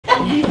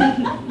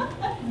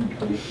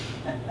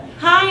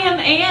Hi, I'm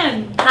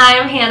Ann. Hi,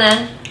 I'm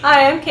Hannah.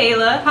 Hi, I'm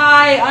Kayla.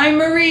 Hi, I'm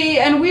Marie,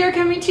 and we are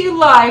coming to you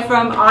live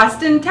from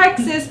Austin,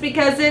 Texas,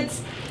 because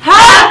it's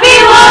Happy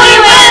Woolly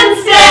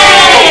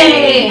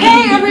Wednesday!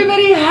 Hey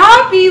everybody,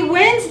 Happy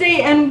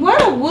Wednesday, and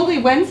what a woolly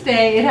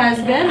Wednesday it has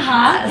been,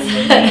 huh?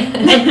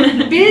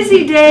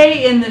 Busy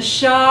day in the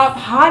shop,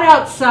 hot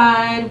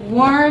outside,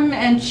 warm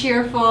and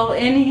cheerful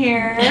in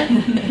here.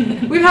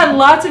 We've had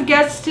lots of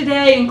guests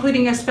today,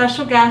 including a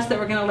special guest that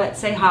we're going to let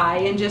say hi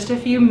in just a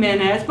few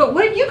minutes. But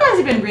what, you guys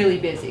have been really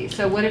busy,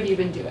 so what have you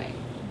been doing?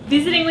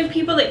 Visiting with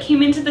people that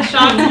came into the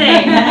shop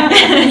today.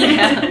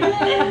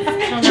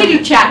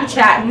 Chitty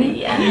chatting.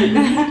 Yeah.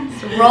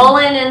 It's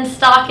rolling and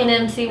stocking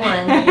MC1.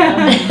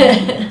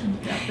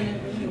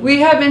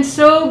 We have been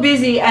so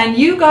busy, and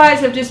you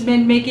guys have just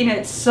been making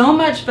it so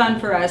much fun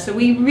for us. So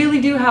we really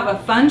do have a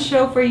fun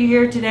show for you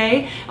here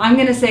today. I'm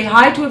going to say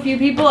hi to a few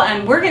people,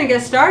 and we're going to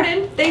get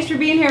started. Thanks for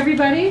being here,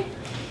 everybody.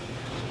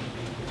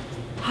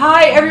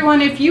 Hi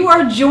everyone, if you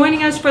are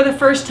joining us for the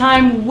first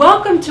time,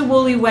 welcome to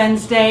Woolly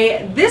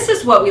Wednesday. This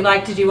is what we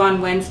like to do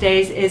on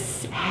Wednesdays,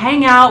 is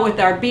hang out with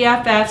our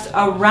BFFs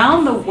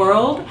around the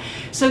world.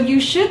 So you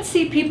should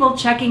see people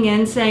checking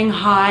in, saying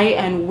hi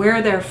and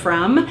where they're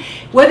from.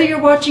 Whether you're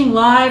watching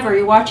live or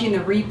you're watching the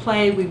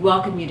replay, we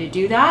welcome you to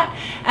do that.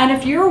 And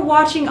if you're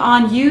watching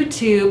on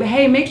YouTube,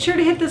 hey, make sure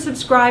to hit the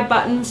subscribe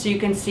button so you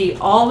can see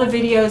all the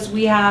videos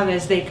we have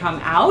as they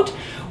come out.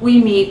 We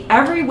meet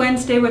every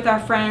Wednesday with our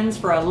friends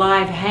for a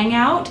live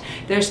hangout.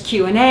 There's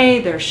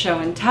Q&A, there's show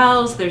and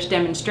tells, there's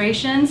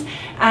demonstrations,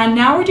 and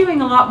now we're doing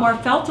a lot more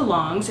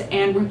felt-alongs,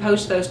 and we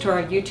post those to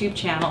our YouTube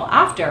channel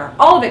after.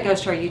 All of it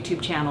goes to our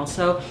YouTube channel,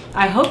 so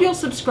I hope you'll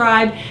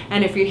subscribe,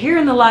 and if you're here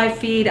in the live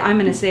feed, I'm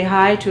going to say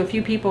hi to a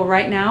few people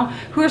right now.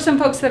 Who are some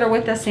folks that are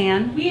with us,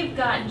 Ann? We've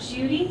got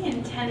Judy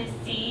in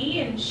Tennessee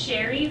and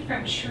Sherry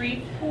from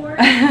Shreveport,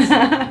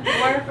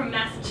 Laura from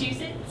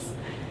Massachusetts.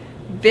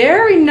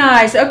 Very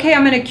nice. Okay,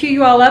 I'm going to cue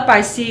you all up.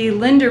 I see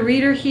Linda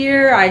Reeder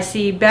here. I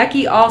see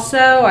Becky also.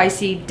 I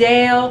see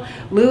Dale,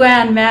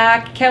 Luann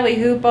Mack, Kelly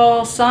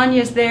Hoople,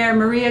 Sonia's there,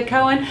 Maria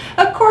Cohen.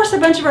 Of course, a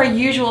bunch of our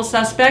usual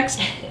suspects.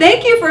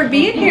 Thank you for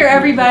being here,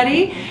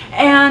 everybody.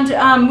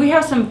 And we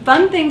have some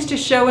fun things to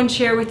show and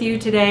share with you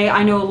today.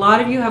 I know a lot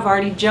of you have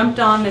already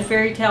jumped on the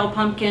Fairy Tale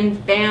Pumpkin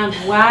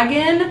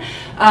bandwagon.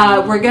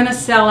 We're going to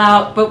sell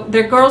out, but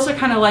the girls are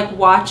kind of like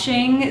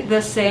watching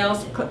the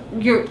sales.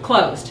 You're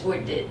closed.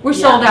 We're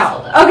sold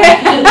out.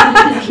 Okay.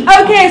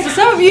 Okay, so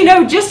some of you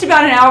know just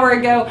about an hour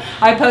ago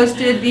I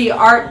posted the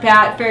Art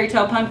Bat Fairy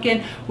Tale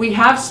Pumpkin. We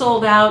have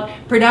sold out.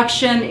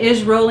 Production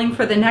is rolling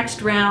for the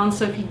next round,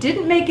 so if you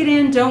didn't make it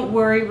in, don't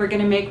worry. We're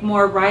going to make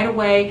more right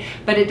away,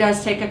 but it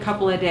does take a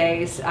couple of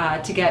days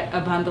to get a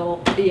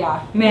bundle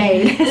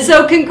made.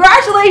 So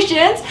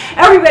congratulations,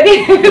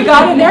 everybody who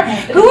got in there.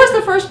 Who was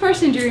the first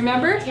person, do you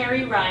remember?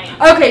 Terry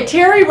Ryan. Okay,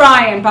 Terry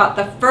Ryan bought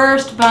the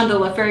first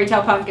bundle of Fairy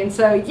Tale Pumpkin,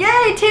 so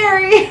yay,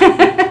 Terry!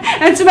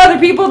 And some other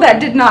people that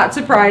did not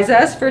surprise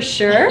us, for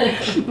sure.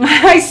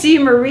 I see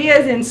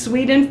Maria's in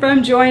Sweden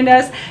joined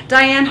us.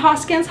 Diane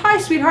Hoskins, hi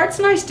sweethearts,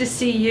 nice to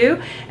see you.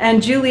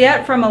 And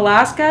Juliet from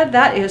Alaska,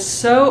 that is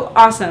so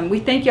awesome. We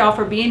thank y'all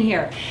for being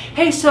here.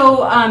 Hey, so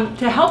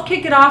to help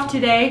kick it off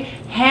today,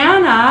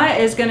 Hannah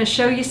is going to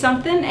show you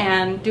something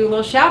and do a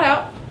little shout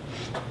out.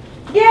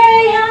 Yay,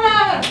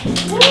 Hannah!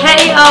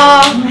 Hey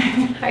y'all,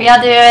 how are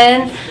y'all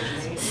doing?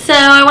 So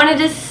I wanted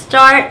to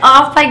start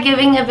off by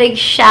giving a big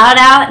shout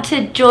out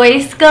to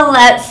Joyce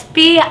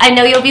Gillespie. I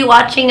know you'll be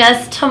watching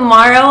us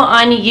tomorrow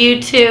on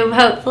YouTube,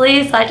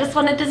 hopefully, so I just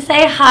wanted to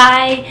say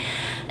hi.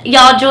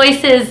 Y'all,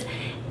 Joyce is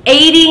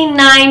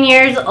 89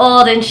 years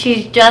old and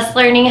she's just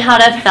learning how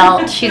to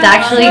felt. She's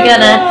actually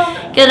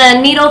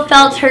gonna needle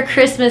felt her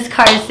Christmas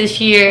cards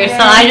this year, so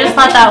I just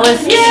thought that was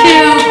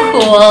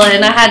too cool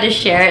and I had to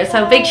share it.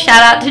 So big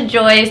shout out to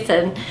Joyce,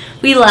 and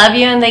we love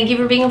you and thank you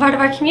for being a part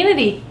of our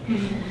community.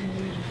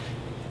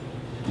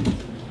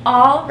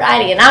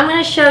 Alrighty, and I'm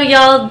going to show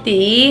y'all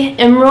the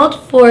Emerald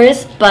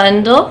Forest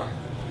bundle.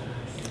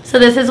 So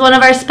this is one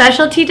of our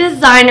specialty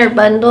designer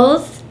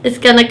bundles. It's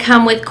going to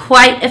come with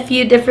quite a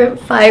few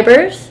different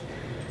fibers.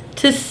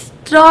 To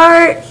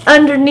start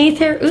underneath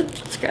here,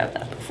 oops, let's grab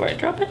that before I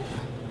drop it.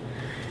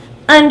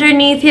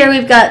 Underneath here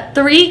we've got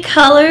 3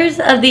 colors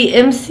of the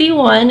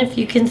MC1, if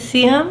you can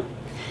see them.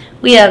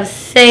 We have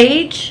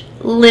Sage,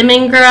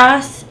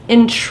 Lemongrass,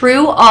 and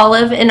True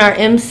Olive in our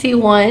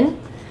MC1.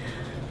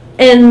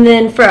 And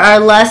then for our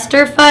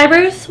luster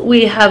fibers,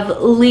 we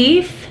have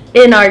Leaf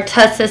in our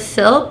Tussa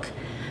Silk,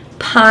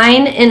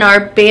 Pine in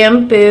our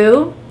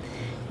Bamboo.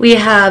 We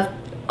have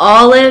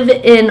Olive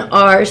in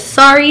our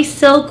Sari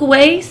Silk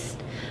Waist.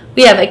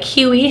 We have a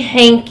Kiwi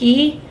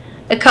Hanky,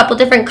 a couple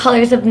different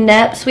colors of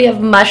Neps. We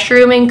have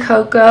Mushroom and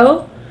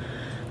Cocoa.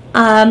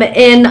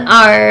 In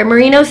our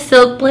Merino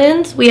Silk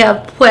Blends, we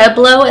have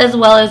Pueblo as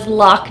well as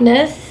Loch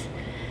Ness.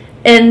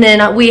 And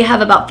then we have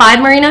about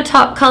 5 merino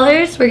top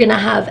colors. We're going to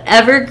have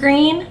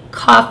Evergreen,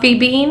 Coffee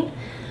Bean,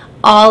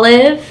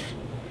 Olive,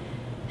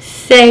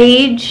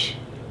 Sage,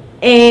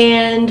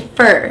 and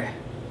Fur.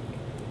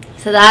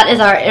 So that is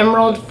our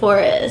Emerald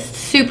Forest.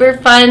 Super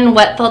fun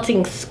wet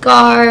felting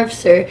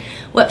scarves or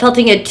wet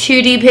felting a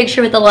 2D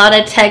picture with a lot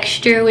of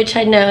texture, which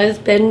I know has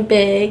been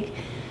big.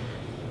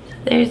 So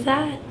there's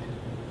that.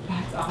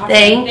 That's awesome.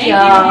 Thank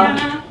y'all.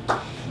 Hannah.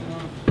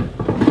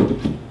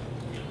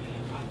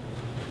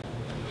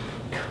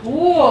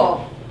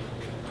 Cool.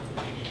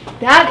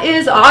 That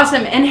is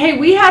awesome. And hey,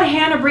 we had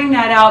Hannah bring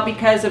that out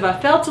because of a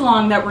felt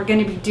along that we're going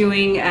to be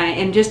doing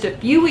in just a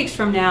few weeks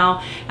from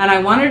now. And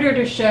I wanted her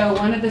to show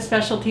one of the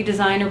specialty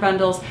designer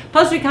bundles.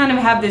 Plus we kind of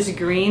have this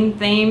green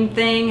theme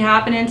thing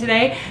happening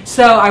today.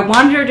 So I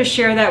wanted her to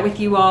share that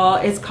with you all.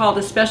 It's called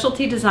a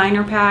specialty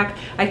designer pack.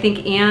 I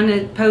think Anne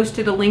had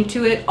posted a link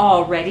to it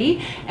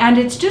already. And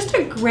it's just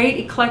a great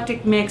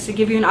eclectic mix to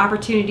give you an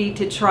opportunity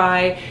to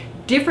try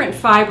different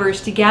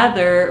fibers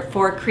together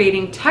for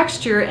creating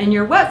texture in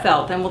your wet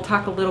felt, and we'll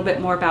talk a little bit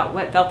more about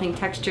wet felting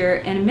texture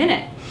in a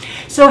minute.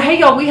 So hey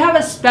y'all, we have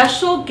a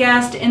special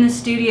guest in the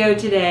studio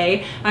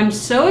today. I'm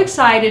so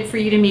excited for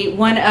you to meet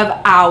one of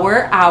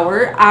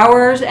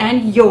ours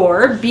and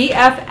your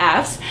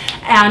BFFs.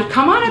 And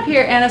come on up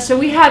here, Anna. So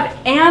we have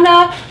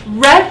Anna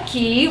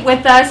Repke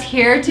with us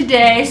here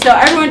today. So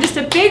everyone, just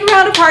a big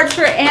round of hearts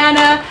for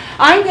Anna.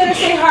 I'm going to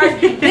say hearts.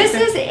 This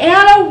is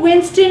Anna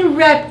Winston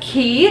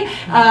Repke,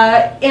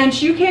 and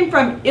she came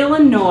from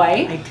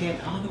Illinois. I did,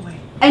 all the way.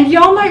 And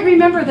y'all might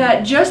remember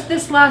that just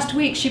this last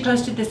week she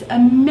posted this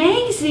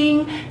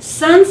amazing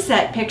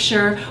sunset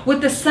picture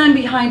with the sun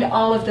behind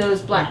all of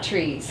those black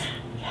trees.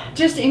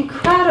 Just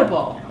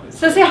incredible.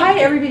 So say hi to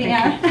everybody,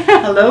 Anna.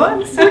 Hello,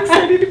 I'm so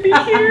excited to be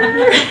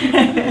here.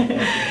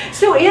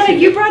 So Anna,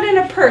 you brought in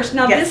a purse.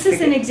 Now Yes, this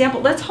is I an did.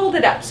 example. Let's hold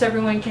it up so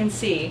everyone can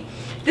see.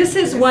 This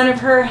is one of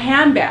her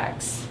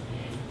handbags.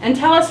 And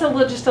tell us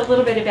just a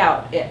little bit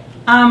about it.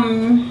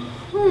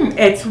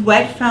 It's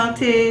wet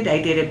felted.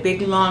 I did a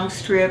big long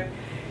strip,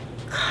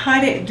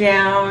 cut it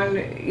down,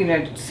 you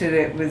know, so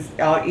that it was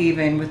all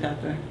even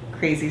without the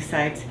crazy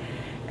sides.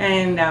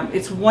 And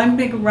it's one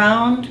big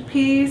round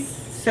piece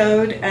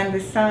sewed on the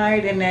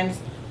side and then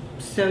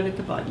sewed at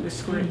the bottom, the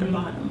square at the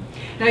bottom.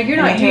 Now you're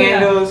And not the doing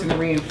handles and the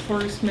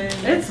reinforcements.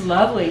 It's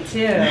lovely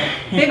too.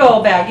 Big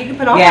old bag. You can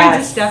put all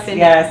kinds of stuff in it.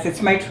 Yes,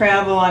 it's my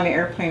travel on the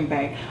airplane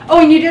bag. Oh,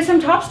 and you did some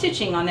top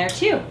stitching on there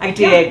too. I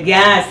did,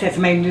 yes, that's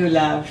my new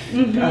love.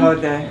 Mhm. Oh,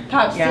 the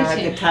Top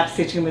stitching. the top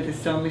stitching with the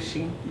sewing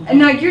machine. And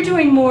now you're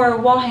doing more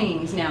wall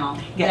hangings now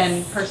Yes.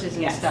 than purses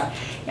and Yes. stuff.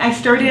 I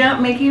started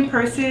out making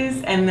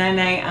purses, and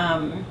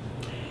then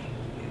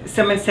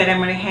someone said I'm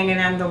going to hang it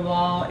on the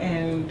wall,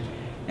 and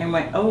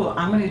went, oh,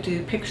 I'm going to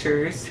do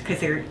pictures because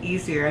they're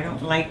easier. I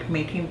don't like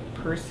making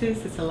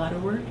purses; it's a lot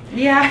of work.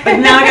 Yeah. But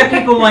now I got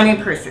people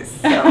wanting purses,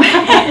 so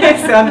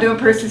so I'm doing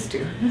purses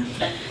too,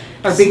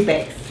 or big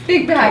bags.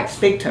 Big bags.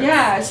 Big totes.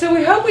 Yeah, so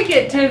we hope we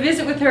get to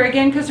visit with her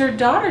again because her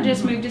daughter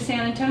just moved to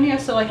San Antonio,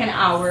 so like an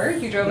hour.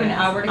 You drove an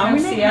hour to come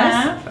see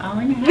us. Hour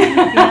and a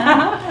half,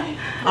 yeah.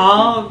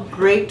 All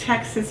great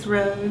Texas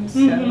roads, so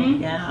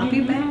yeah, I'll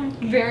be back.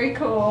 Very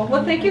cool.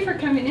 Well, thank you for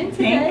coming in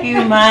today. Thank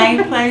you,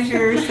 my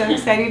pleasure. So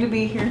excited to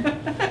be here.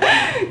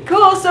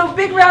 Cool, so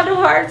big round of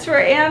hearts for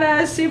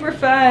Anna. Super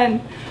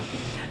fun.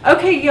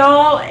 Okay,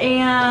 y'all,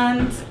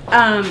 and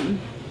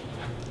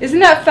isn't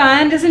that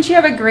fun? Doesn't she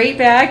have a great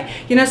bag?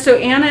 You know, so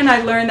Anna and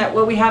I learned that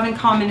what we have in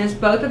common is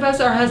both of us,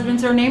 our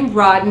husbands are named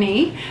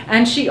Rodney,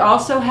 and she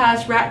also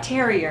has rat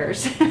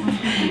terriers.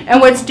 And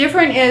what's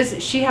different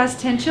is she has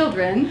 10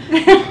 children,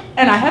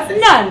 and I have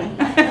none.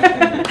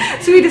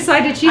 So we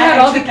decided she had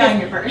all the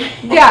kids.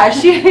 Yeah,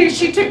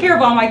 she took care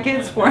of all my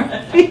kids for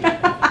me.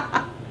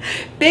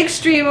 Big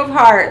stream of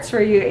hearts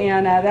for you,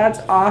 Anna. That's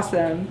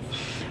awesome.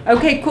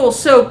 Okay, cool.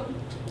 So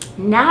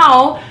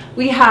now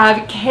we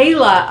have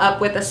Kayla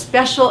up with a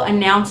special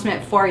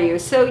announcement for you.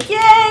 So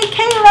yay,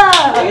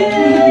 Kayla!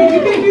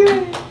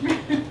 Yay!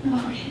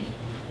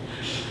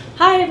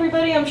 Hi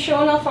everybody, I'm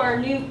showing off our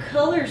new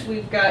colors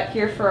we've got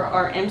here for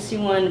our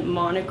MC1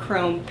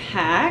 monochrome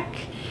pack.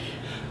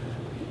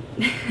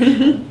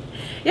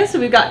 Yeah, so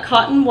we've got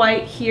cotton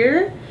white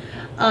here.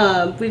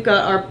 We've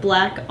got our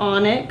black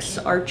onyx,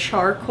 our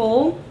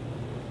charcoal,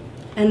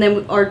 and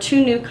then our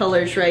two new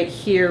colors right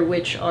here,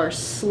 which are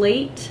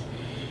slate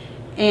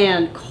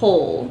and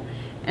coal,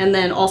 and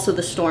then also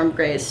the storm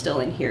gray is still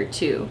in here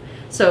too.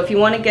 So if you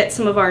want to get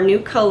some of our new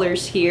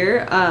colors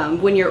here,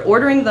 when you're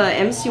ordering the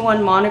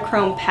MC1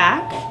 monochrome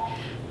pack,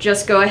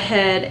 just go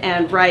ahead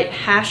and write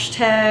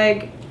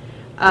hashtag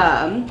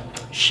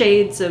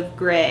shades of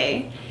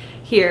gray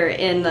here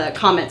in the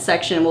comment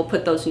section, and we'll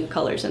put those new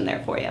colors in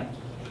there for you.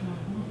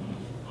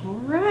 All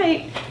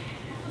right.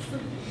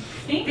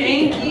 Thank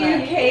you,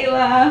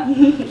 Kayla.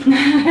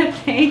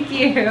 Thank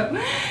you.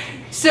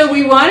 So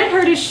we wanted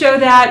her to show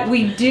that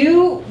we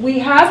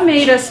have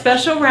made a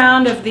special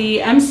round of the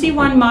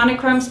MC1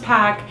 Monochromes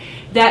pack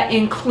that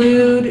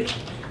include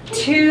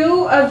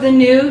 2 of the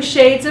new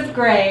shades of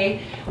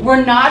gray.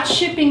 We're not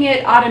shipping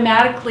it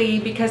automatically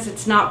because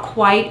it's not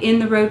quite in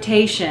the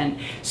rotation.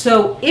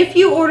 So if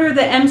you order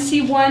the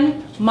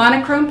MC1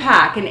 monochrome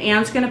pack, and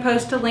Anne's going to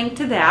post a link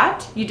to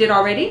that. You did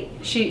already?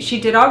 She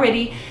did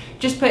already.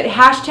 just put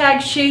hashtag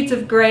shades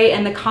of gray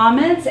in the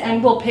comments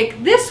and we'll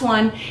pick this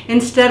one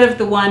instead of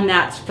the one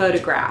that's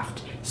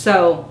photographed.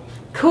 So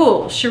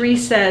cool. Cherie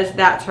says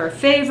that's her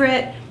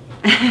favorite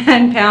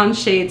and pound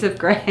shades of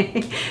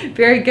gray.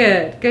 Very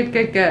good. Good,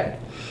 good, good.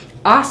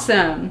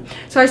 Awesome.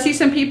 So I see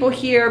some people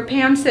here.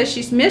 Pam says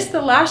she's missed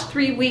the last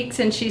 3 weeks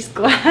and she's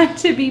glad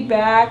to be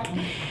back.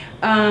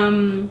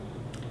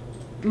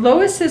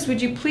 Lois says,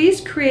 would you please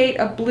create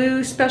a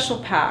blue special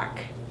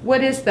pack?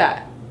 What is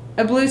that?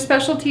 A blue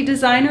specialty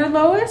designer,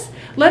 Lois?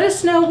 Let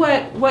us know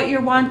what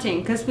you're wanting,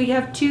 because we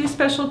have 2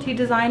 specialty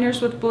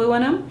designers with blue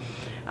in them.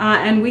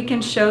 And we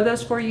can show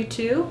those for you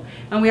too.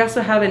 And we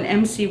also have an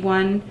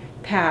MC1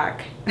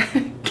 pack.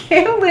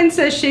 Kaylin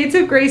says shades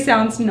of gray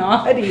sounds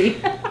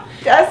naughty.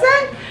 Does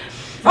it?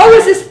 Oh,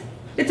 is this,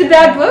 it's a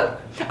bad book?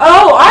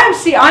 Oh, I'm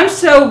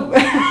so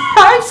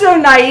I'm so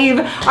naive.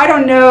 I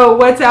don't know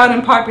what's out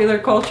in popular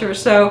culture.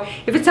 So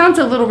if it sounds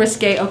a little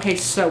risque, okay,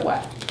 so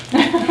what?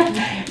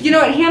 You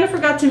know what, Hannah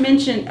forgot to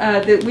mention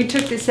that we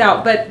took this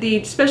out, but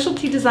the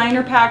specialty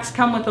designer packs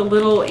come with a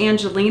little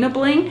Angelina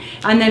bling,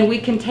 and then we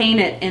contain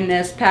it in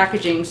this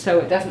packaging so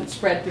it doesn't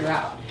spread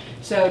throughout.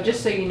 So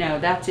just so you know,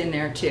 that's in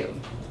there too.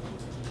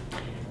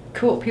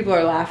 Cool, people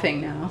are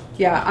laughing now.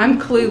 Yeah, I'm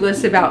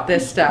clueless about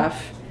this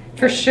stuff,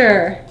 for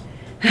sure.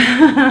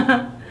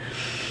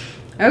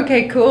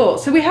 Okay, cool.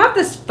 So we have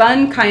this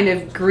fun kind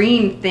of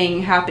green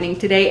thing happening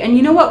today. And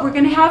you know what? We're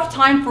going to have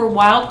time for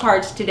wild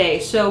cards today.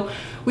 So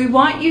we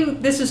want you,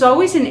 this is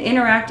always an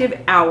interactive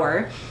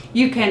hour.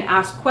 You can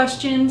ask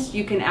questions.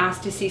 You can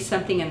ask to see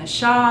something in the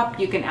shop.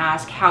 You can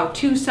ask how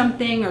to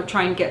something or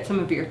try and get some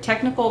of your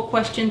technical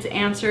questions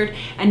answered.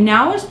 And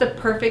now is the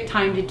perfect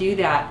time to do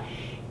that.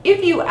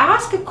 If you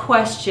ask a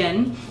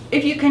question,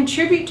 if you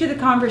contribute to the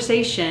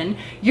conversation,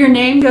 your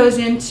name goes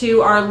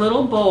into our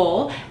little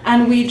bowl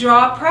and we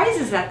draw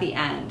prizes at the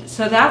end.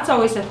 So that's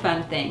always a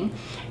fun thing.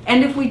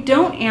 And if we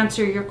don't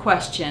answer your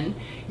question,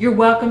 you're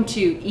welcome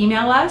to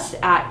email us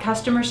at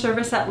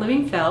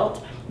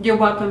customerservice@livingfelt. You're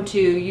welcome to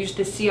use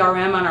the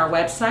CRM on our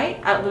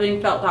website at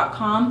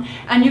livingfelt.com,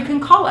 and you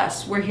can call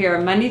us. We're here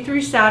Monday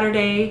through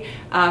Saturday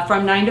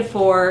from 9 to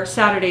 4,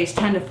 Saturdays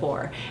 10 to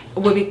 4.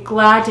 We'll be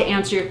glad to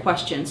answer your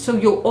questions. So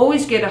you'll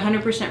always get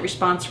 100%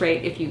 response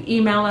rate if you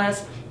email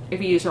us,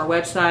 if you use our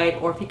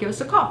website, or if you give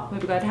us a call. We'll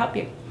be glad to help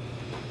you.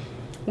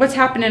 What's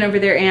happening over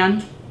there,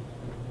 Ann?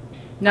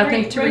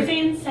 Nothing to...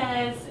 Roseanne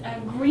says,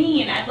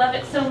 green. I love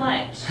it so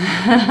much.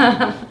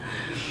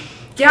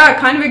 Yeah,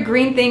 kind of a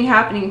green thing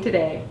happening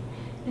today.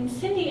 And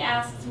Cindy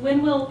asks,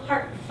 when will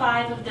part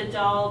 5 of the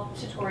doll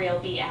tutorial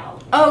be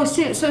out? Oh,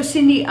 so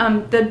Cindy,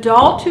 the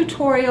doll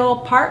tutorial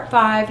part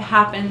 5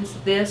 happens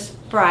this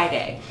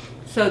Friday.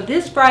 So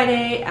this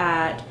Friday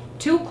at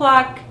 2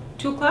 o'clock,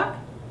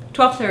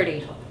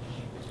 12:30.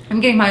 I'm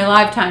getting my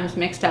live times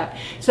mixed up.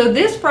 So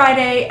this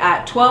Friday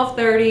at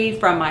 12:30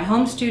 from my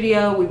home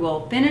studio, we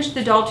will finish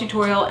the doll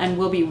tutorial and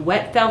we'll be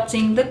wet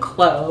felting the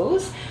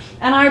clothes.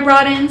 And I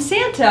brought in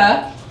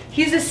Santa.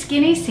 He's a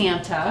skinny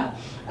Santa.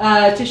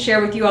 To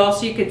share with you all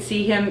so you could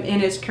see him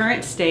in his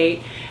current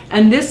state.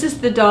 And this is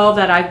the doll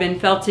that I've been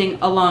felting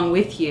along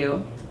with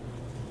you.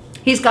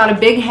 He's got a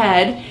big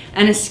head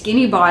and a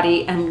skinny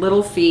body and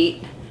little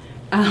feet.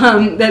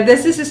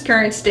 This is his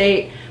current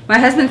state. My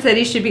husband said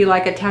he should be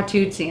like a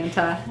tattooed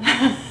Santa.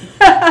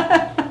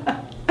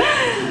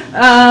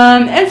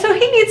 And so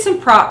he needs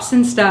some props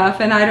and stuff,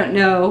 and I don't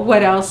know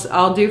what else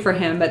I'll do for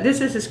him, but this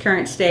is his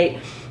current state.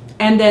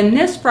 And then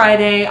this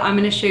Friday, I'm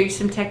going to show you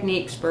some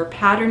techniques for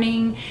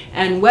patterning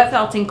and wet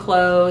felting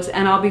clothes,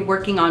 and I'll be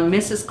working on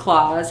Mrs.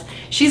 Claus.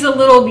 She's a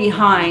little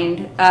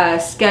behind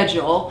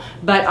schedule,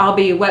 but I'll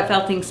be wet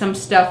felting some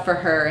stuff for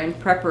her in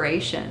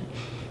preparation.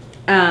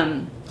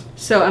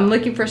 So I'm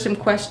looking for some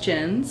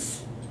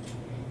questions.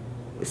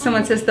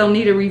 Someone says they'll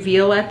need a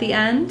reveal at the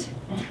end.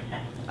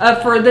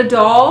 For the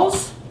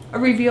dolls, a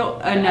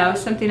reveal, no,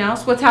 something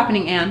else. What's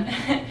happening, Ann?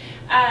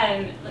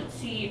 Let's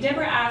see,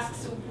 Deborah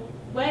asks,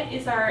 what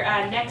is our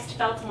next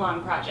Felt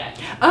Along project?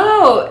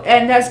 Oh,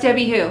 and that's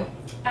Debbie who?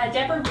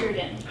 Deborah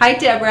Reardon. Hi,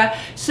 Deborah.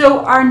 So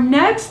our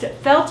next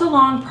Felt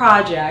Along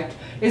project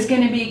is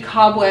going to be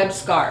cobweb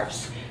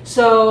scarves.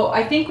 So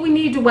I think we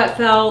need to wet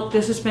felt.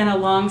 This has been a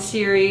long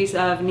series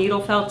of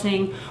needle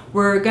felting.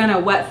 We're going to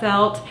wet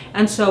felt,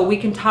 and so we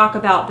can talk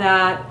about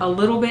that a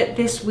little bit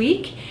this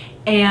week.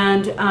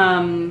 And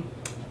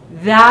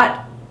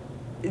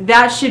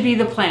that should be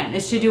the plan,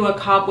 is to do a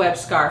cobweb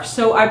scarf.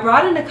 So I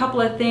brought in a couple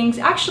of things.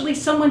 Actually,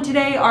 someone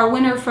today, our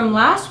winner from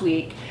last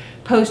week,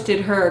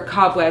 posted her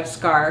cobweb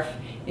scarf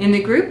in the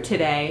group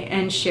today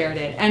and shared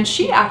it. And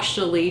she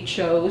actually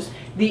chose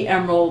the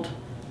emerald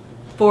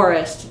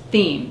forest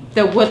theme,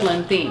 the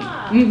woodland theme.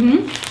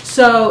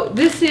 So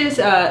this is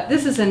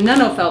a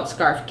nano felt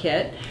scarf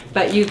kit,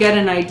 but you get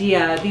an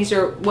idea. These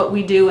are what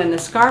we do in the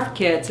scarf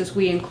kits, is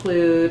we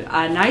include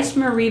a nice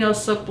merino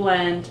silk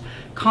blend,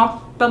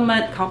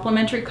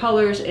 complementary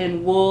colors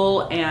in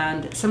wool,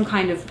 and some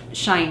kind of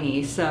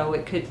shiny. So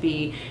it could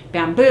be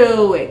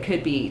bamboo, it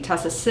could be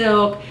tussa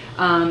silk,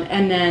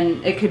 and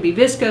then it could be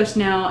viscose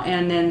now,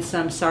 and then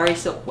some sari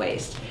silk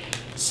waist.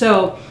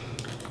 So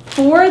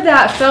For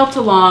that felt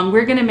along,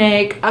 we're gonna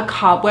make a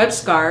cobweb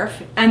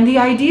scarf. And the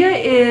idea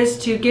is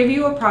to give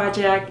you a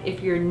project,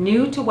 if you're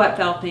new to wet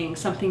felting,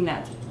 something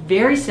that's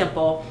very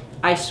simple.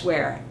 I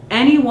swear,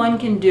 anyone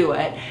can do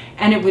it,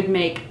 and it would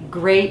make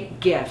great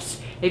gifts.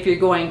 If you're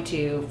going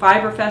to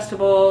fiber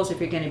festivals,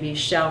 if you're gonna be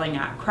shelling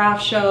at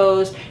craft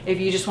shows, if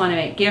you just wanna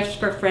make gifts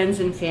for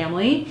friends and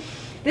family.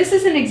 This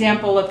is an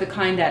example of the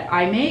kind that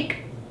I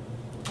make.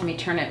 Let me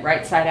turn it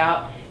right side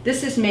out.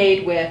 This is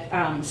made with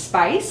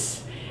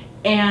spice,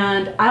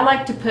 and I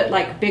like to put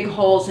like big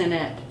holes in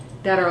it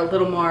that are a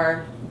little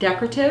more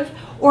decorative,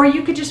 or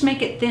you could just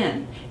make it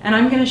thin. And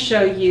I'm gonna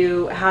show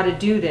you how to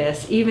do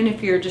this, even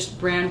if you're just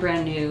brand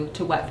new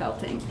to wet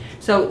felting.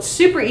 So it's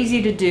super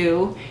easy to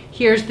do.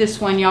 Here's this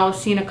one y'all have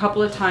seen a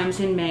couple of times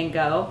in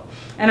mango.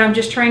 And I'm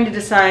just trying to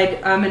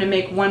decide, I'm gonna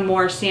make one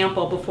more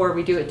sample before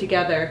we do it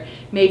together,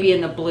 maybe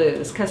in the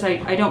blues, because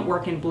I don't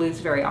work in blues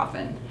very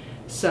often.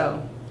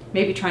 So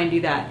maybe try and do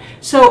that.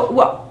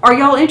 So are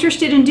y'all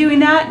interested in doing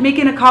that?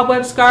 Making a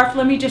cobweb scarf?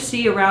 Let me just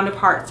see a round of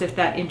hearts if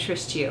that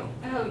interests you.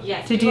 Oh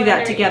yes. To do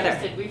that together.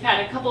 Interested. We've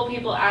had a couple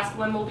people ask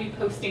when we'll be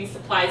posting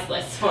supplies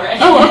lists for it.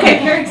 Oh,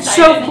 okay. We're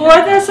So excited. for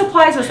the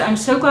supplies list, I'm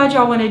so glad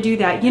y'all want to do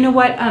that. You know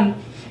what,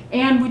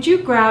 Anne, would you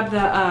grab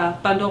the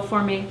bundle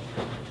for me?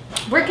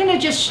 We're going to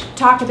just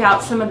talk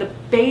about some of the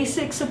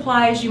basic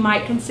supplies you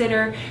might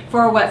consider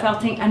for wet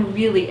felting, and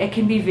really it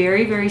can be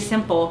very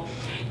simple.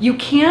 You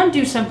can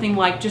do something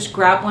like just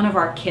grab one of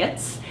our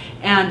kits,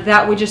 and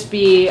that would just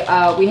be,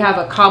 we have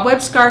a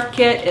cobweb scarf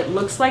kit. It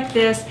looks like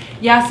this.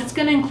 Yes, it's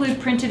going to include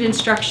printed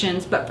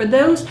instructions, but for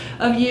those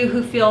of you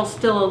who feel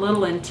still a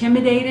little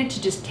intimidated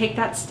to just take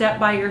that step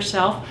by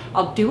yourself,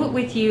 I'll do it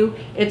with you.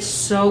 It's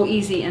so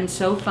easy and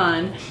so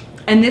fun.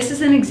 And this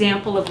is an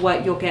example of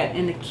what you'll get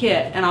in the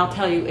kit, and I'll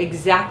tell you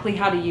exactly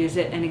how to use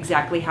it and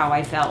exactly how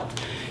I felt.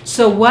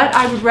 So what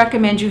I would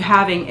recommend you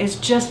having is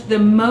just the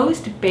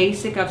most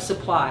basic of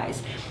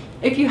supplies.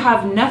 If you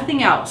have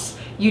nothing else,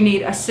 you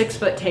need a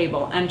 6-foot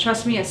table, and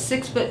trust me, a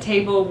 6-foot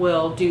table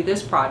will do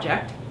this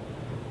project.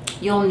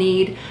 You'll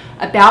need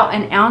about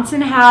 1.5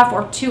 ounces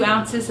or 2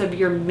 ounces of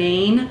your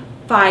main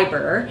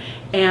fiber,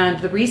 and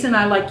the reason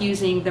I like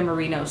using the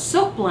merino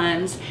silk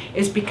blends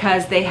is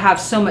because they have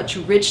so much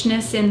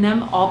richness in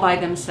them all by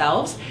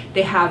themselves.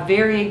 They have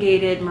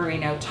variegated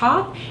merino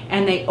top,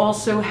 and they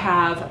also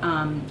have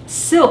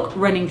silk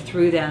running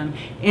through them.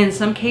 In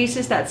some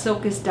cases that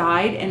silk is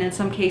dyed, and in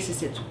some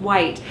cases it's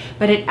white,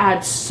 but it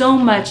adds so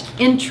much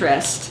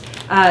interest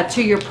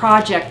to your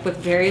project with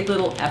very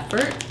little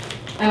effort.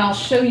 And I'll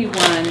show you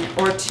one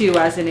or two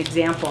as an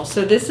example.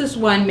 So this is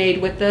one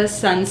made with the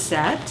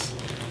Sunset.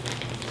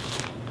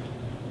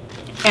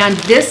 And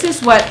this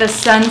is what the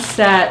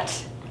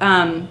Sunset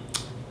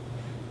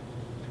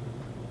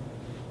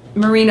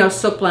merino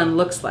silk blend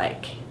looks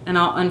like. And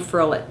I'll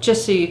unfurl it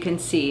just so you can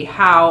see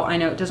how, I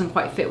know it doesn't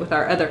quite fit with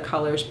our other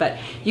colors, but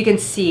you can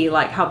see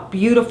like how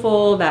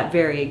beautiful that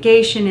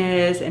variegation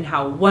is and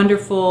how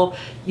wonderful,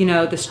 you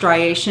know, the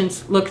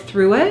striations look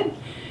through it.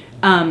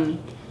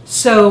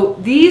 So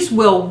these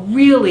will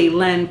really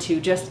lend to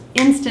just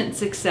instant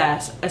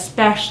success,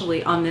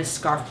 especially on this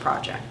scarf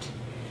project.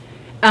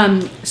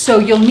 So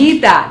you'll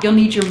need that. You'll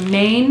need your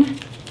main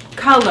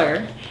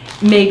color,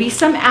 maybe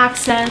some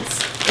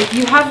accents. If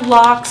you have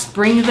locks,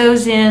 bring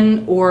those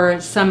in, or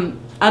some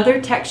other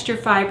texture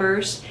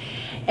fibers.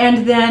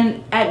 And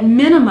then at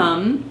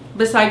minimum,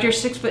 beside your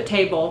 6-foot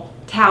table,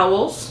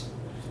 towels,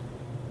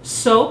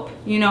 soap.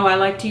 You know, I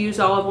like to use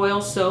olive oil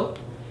soap.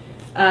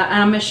 And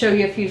I'm going to show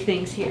you a few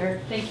things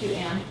here. Thank you,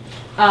 Anne.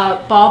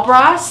 Ball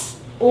brass,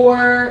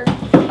 or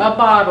a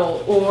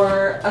bottle,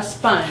 or a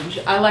sponge.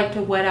 I like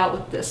to wet out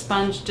with the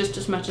sponge just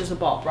as much as a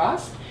ball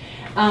brass.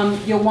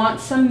 You'll want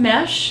some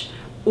mesh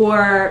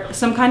or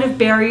some kind of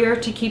barrier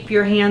to keep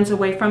your hands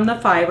away from the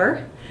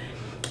fiber,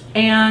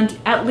 and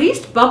at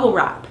least bubble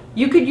wrap.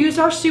 You could use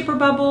our super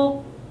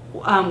bubble,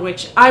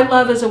 which I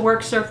love as a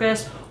work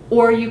surface,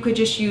 or you could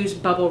just use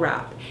bubble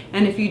wrap.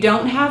 And if you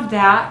don't have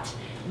that,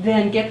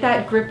 then get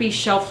that grippy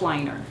shelf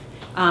liner,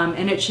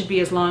 and it should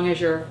be as long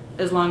as your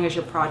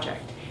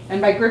project. And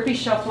by grippy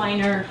shelf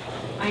liner,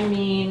 I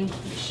mean,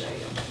 let me show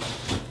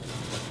you.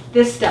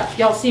 This stuff.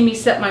 Y'all see me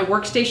set my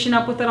workstation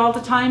up with it all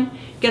the time.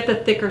 Get the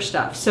thicker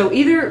stuff. So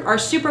either our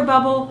super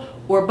bubble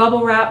or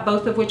bubble wrap,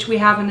 both of which we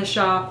have in the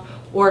shop,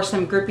 or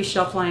some grippy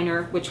shelf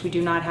liner, which we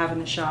do not have in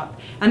the shop.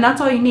 And that's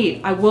all you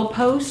need. I will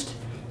post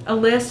a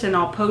list, and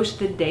I'll post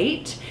the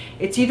date.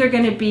 It's either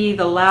going to be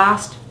the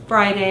last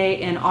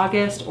Friday in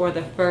August or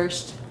the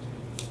first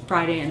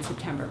Friday in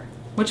September,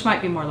 which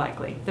might be more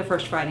likely, the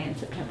first Friday in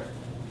September.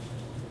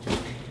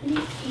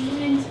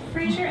 And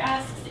Fraser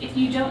asks, if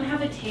you don't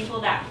have a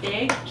table that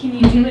big, can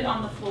you do it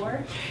on the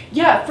floor?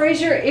 Yeah,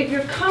 Fraser, if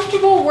you're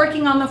comfortable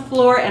working on the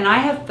floor, and I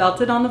have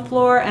felted on the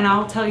floor, and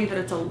I'll tell you that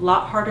it's a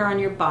lot harder on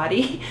your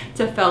body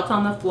to felt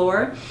on the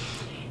floor.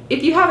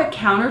 If you have a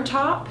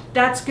countertop,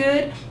 that's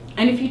good.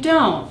 And if you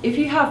don't, if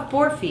you have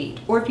 4 feet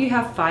or if you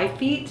have 5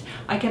 feet,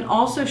 I can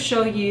also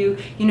show you,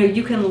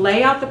 you can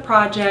lay out the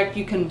project,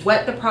 you can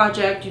wet the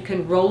project, you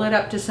can roll it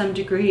up to some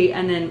degree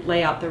and then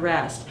lay out the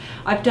rest.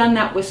 I've done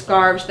that with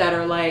scarves that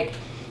are like,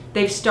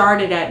 they've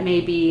started at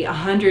maybe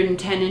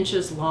 110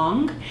 inches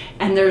long,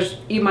 and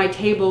my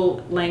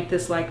table length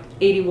is like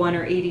 81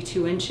 or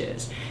 82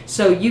 inches.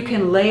 So you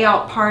can lay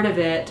out part of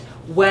it,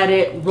 wet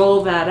it,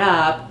 roll that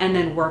up, and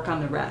then work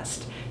on the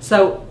rest.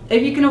 So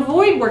if you can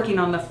avoid working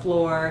on the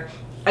floor,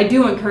 I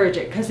do encourage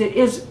it, because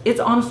it's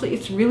honestly,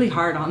 it's really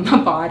hard on the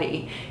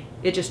body.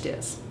 It just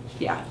is.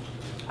 Yeah.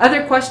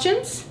 Other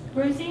questions?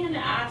 Roseanne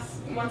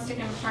wants to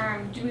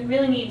confirm, do we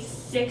really need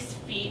 6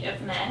 feet of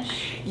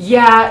mesh?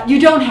 Yeah, you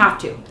don't have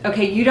to.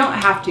 Okay, you don't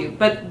have to.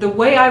 But the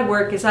way I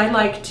work is I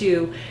like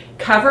to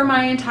cover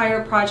my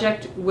entire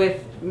project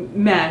with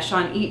mesh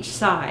on each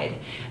side.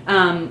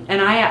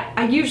 And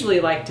I usually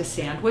like to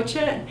sandwich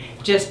it,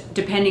 just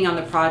depending on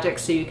the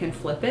project, so you can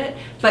flip it.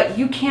 But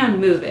you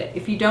can move it.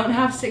 If you don't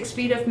have 6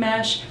 feet of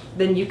mesh,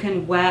 then you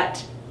can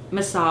wet,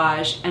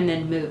 massage, and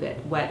then move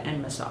it. Wet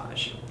and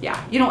massage.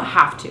 Yeah, you don't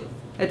have to.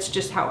 It's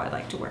just how I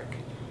like to work.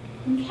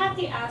 And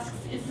Kathy asks,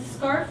 is the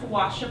scarf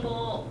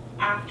washable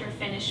after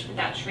finished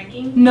without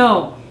shrinking?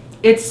 No,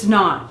 it's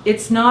not.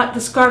 It's not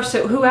the scarf.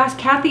 So who asked?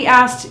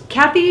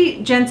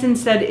 Kathy Jensen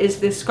said, is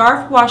the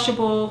scarf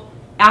washable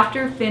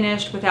after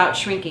finished without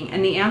shrinking?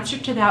 And the answer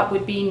to that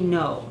would be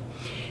no.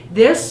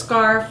 This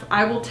scarf,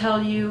 I will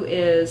tell you,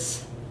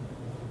 is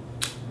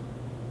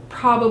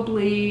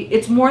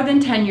it's more than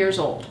 10 years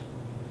old.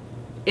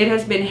 It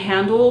has been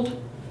handled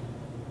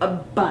a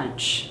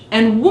bunch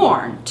and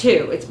worn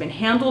too. It's been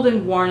handled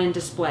and worn and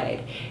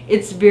displayed.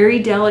 It's very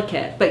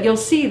delicate, but you'll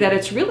see that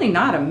it's really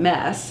not a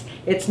mess.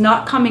 It's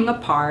not coming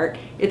apart.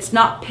 It's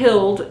not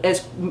pilled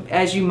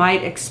as you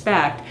might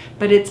expect,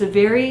 but it's a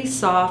very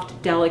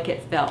soft,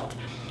 delicate felt.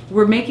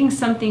 We're making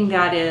something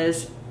that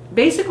is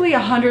basically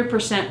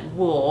 100%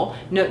 wool,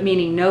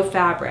 meaning no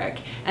fabric,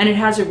 and it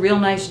has a real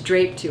nice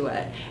drape to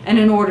it. And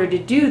in order to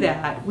do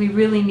that, we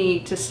really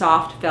need to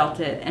soft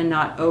felt it and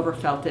not over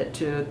felt it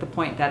to the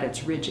point that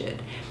it's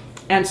rigid.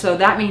 And so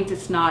that means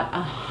it's not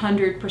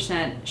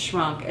 100%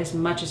 shrunk as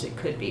much as it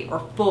could be,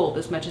 or fulled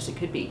as much as it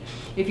could be.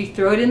 If you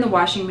throw it in the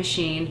washing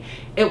machine,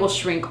 it will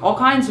shrink all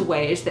kinds of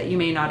ways that you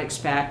may not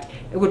expect.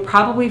 It would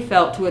probably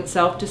felt to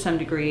itself to some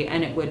degree,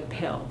 and it would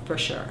pill for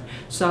sure.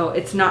 So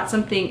it's not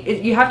something,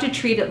 you have to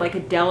treat it like a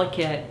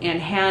delicate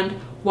and hand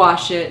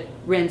wash it,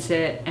 rinse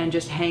it, and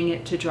just hang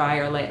it to dry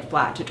or lay it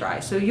flat to dry.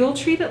 So you'll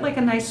treat it like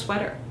a nice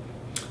sweater.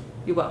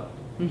 You will.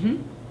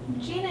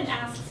 Janet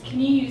asks,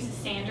 can you use a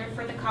sander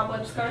for the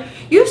cobweb scarf?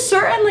 You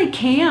certainly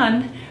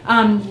can.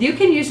 You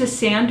can use a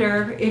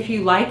sander if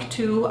you like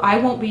to. I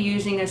won't be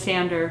using a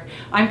sander.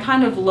 I'm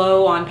kind of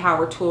low on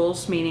power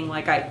tools, meaning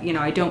like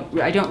I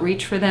don't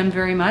reach for them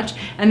very much,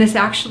 and this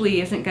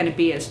actually isn't going to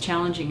be as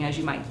challenging as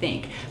you might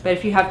think. But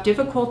if you have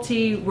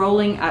difficulty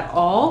rolling at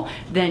all,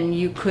 then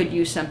you could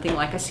use something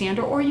like a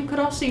sander, or you could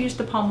also use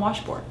the palm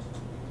washboard.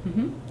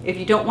 If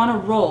you don't want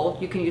to roll,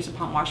 you can use a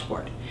palm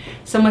washboard.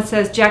 Someone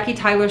says, Jackie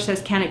Tyler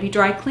says, can it be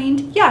dry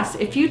cleaned? Yes,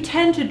 if you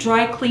tend to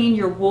dry clean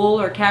your wool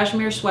or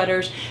cashmere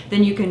sweaters,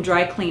 then you can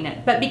dry clean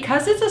it. But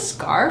because it's a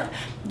scarf,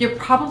 you're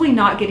probably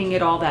not getting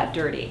it all that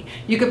dirty.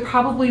 You could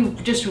probably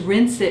just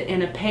rinse it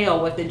in a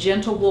pail with a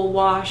gentle wool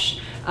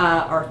wash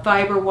or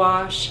fiber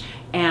wash,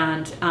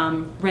 and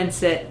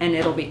rinse it, and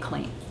it'll be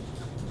clean.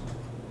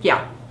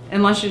 Yeah,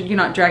 unless you're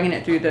not dragging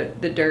it through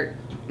the dirt.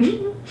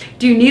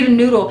 Do you need a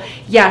noodle?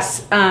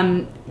 Yes,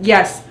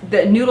 yes,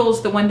 the noodle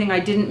is the one thing I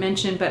didn't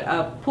mention, but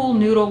a pool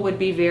noodle would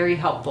be very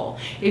helpful.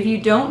 If you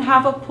don't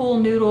have a pool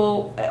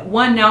noodle,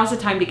 now's the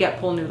time to get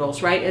pool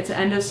noodles, right? It's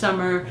end of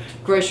summer,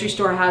 grocery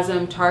store has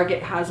them,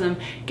 Target has them.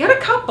 Get a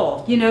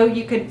couple,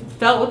 you could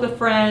felt with a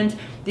friend,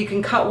 you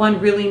can cut one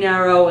really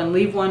narrow and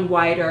leave one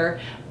wider.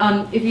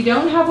 If you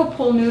don't have a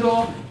pool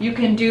noodle, you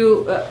can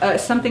do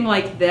something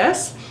like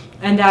this.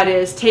 And that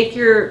is, take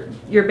your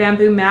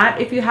bamboo mat,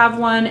 if you have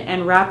one,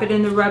 and wrap it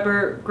in the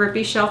rubber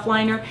grippy shelf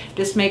liner.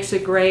 This makes a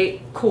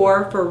great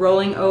core for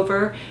rolling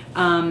over.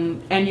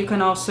 And you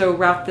can also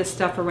wrap this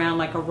stuff around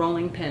like a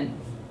rolling pin.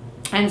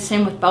 And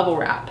same with bubble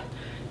wrap.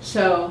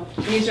 So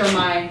these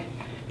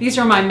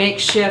are my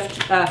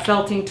makeshift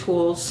felting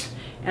tools,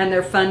 and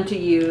they're fun to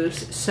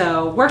use.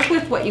 So work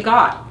with what you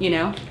got,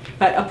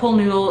 But a pool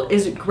noodle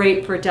is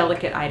great for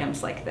delicate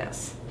items like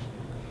this.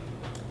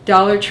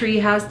 Dollar Tree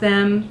has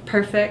them,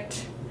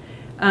 perfect.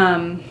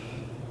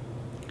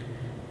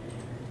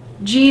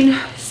 Jean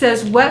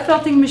says, wet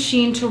felting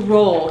machine to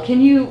roll.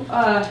 Can you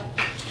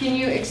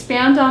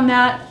expand on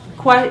that?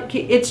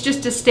 It's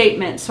just a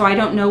statement, so I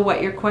don't know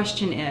what your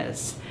question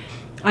is.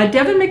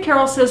 Devin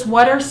McCarroll says,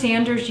 what are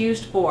sanders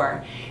used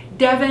for?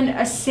 Devin,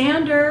 a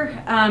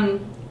sander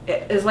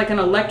is like an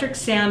electric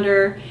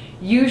sander.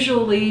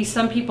 Usually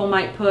some people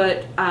might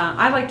put,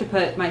 I like to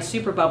put my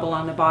super bubble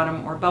on the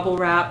bottom, or bubble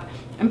wrap.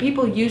 And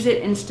people use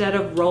it instead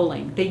of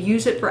rolling. They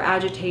use it for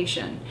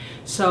agitation.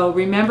 So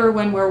remember,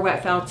 when we're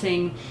wet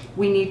felting,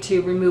 we need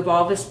to remove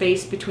all the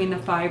space between the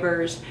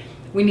fibers.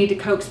 we need to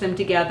coax them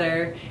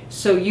together.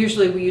 So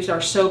usually we use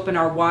our soap and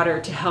our water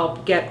to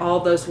help get all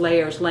those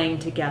layers laying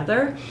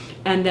together.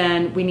 And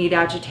then we need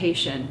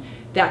agitation.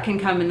 That can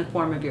come in the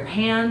form of your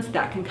hands,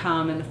 that can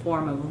come in the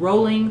form of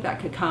rolling,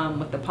 that could come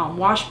with the palm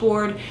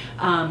washboard,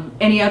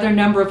 any other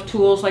number of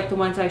tools like the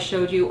ones I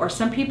showed you, or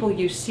some people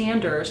use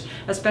sanders,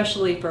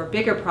 especially for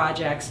bigger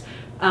projects,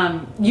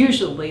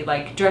 usually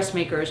like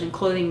dressmakers and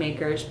clothing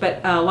makers,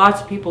 but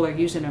lots of people are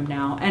using them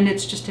now, and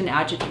it's just an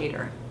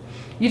agitator.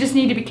 You just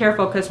need to be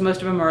careful because most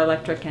of them are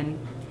electric and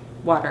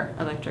water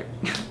electric.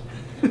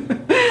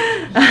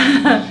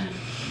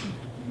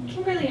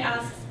 Kimberly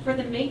asks, for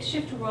the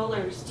makeshift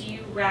rollers, do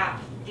you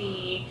wrap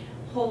the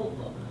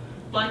whole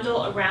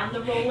bundle around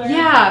the roller?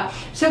 Yeah,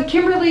 so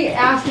Kimberly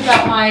asked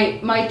about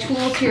my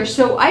tools here.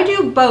 So I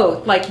do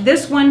both. Like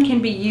this one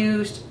can be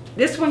used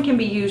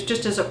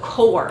just as a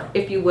core,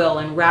 if you will,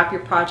 and wrap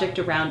your project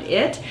around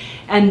it.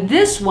 And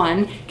this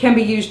one can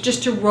be used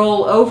just to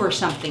roll over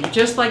something,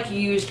 just like you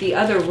use the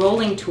other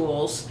rolling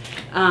tools.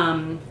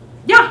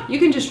 Yeah, you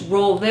can just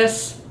roll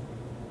this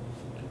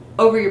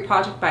over your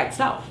project by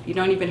itself. You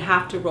don't even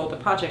have to roll the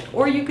project,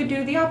 or you could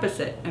do the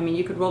opposite. I mean,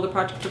 you could roll the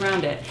project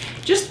around it.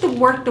 Just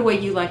work the way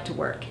you like to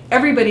work.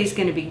 Everybody's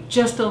going to be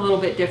just a little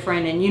bit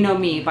different, and you know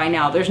me by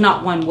now, there's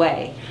not one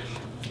way.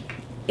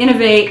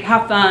 Innovate,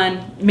 have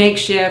fun,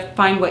 makeshift,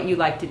 find what you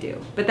like to do.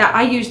 But that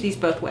I use these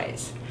both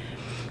ways.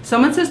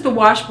 Someone says the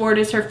washboard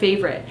is her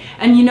favorite.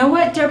 And you know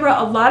what,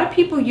 Deborah? A lot of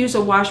people use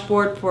a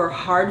washboard for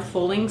hard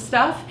folding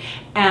stuff,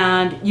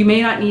 and you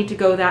may not need to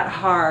go that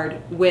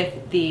hard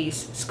with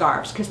these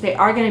scarves because they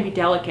are going to be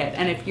delicate.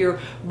 And if you're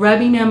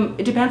rubbing them,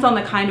 it depends on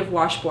the kind of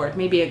washboard.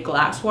 Maybe a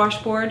glass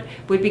washboard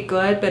would be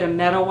good, but a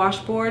metal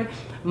washboard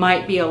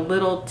might be a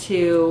little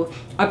too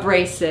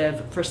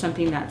abrasive for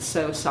something that's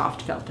so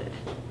soft felted.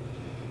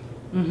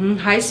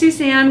 Hi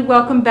Suzanne,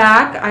 welcome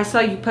back. I saw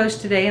you post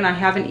today and I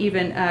haven't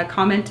even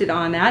commented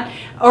on that,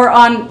 or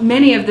on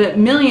many of the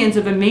millions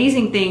of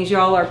amazing things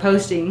y'all are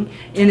posting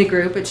in the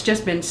group. It's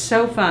just been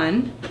so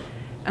fun.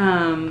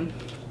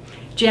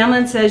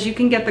 Janlyn says you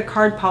can get the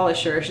card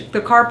polisher.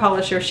 The car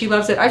polisher, she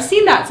loves it. I've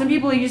seen that. Some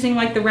people are using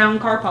like the round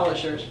car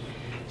polishers.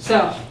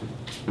 So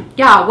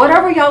yeah,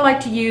 whatever y'all like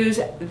to use,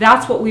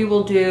 that's what we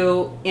will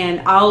do, and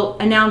I'll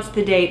announce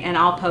the date and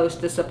I'll post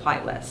the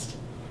supply list.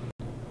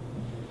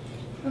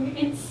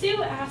 And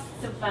Sue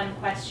asks a fun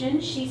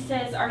question. She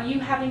says, are you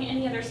having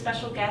any other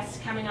special guests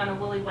coming on a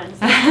Woolly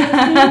Wednesday?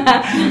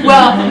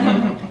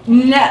 Well,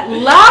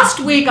 last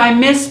week I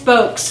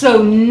misspoke.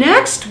 So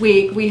next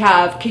week we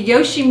have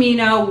Kiyoshi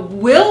Mino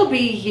will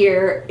be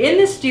here in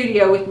the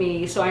studio with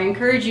me. So I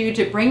encourage you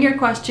to bring your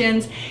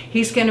questions.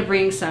 He's going to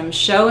bring some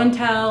show and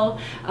tell.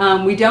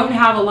 We don't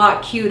have a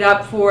lot queued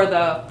up for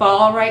the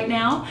fall right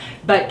now,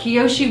 but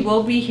Kiyoshi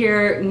will be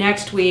here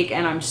next week,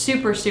 and I'm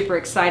super, super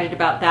excited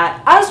about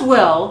that. As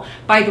well,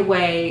 by the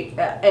way,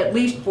 at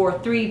least for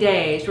 3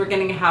 days, we're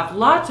going to have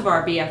lots of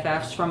our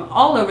BFFs from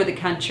all over the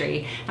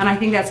country, and I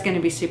think that's going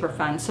to be super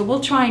fun. So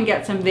we'll try and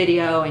get some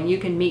video, and you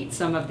can meet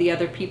some of the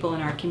other people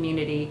in our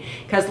community,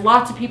 because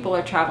lots of people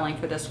are traveling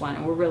for this one,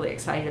 and we're really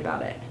excited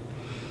about it.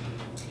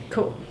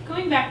 Cool.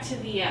 Going back to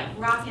the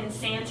Rockin'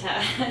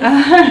 Santa,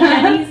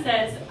 Jenny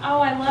says, oh,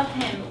 I love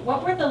him.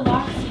 What were the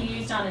locks you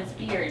used on his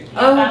beard?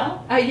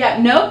 Yeah,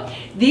 no.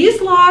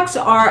 These locks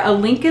are a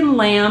Lincoln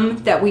lamb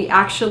that we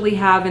actually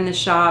have in the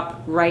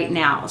shop right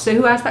now. So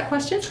who asked that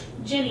question?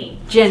 Jenny.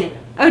 Jenny.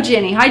 Oh,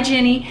 Jenny. Hi,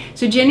 Jenny.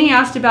 So Jenny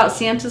asked about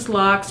Santa's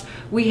locks.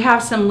 We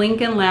have some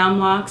Lincoln lamb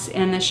locks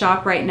in the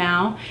shop right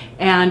now.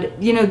 And,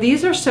 you know,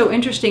 these are so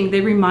interesting.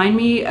 They remind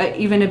me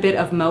even a bit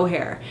of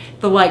mohair.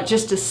 They're like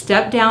just a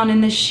step down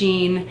in the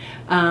sheen,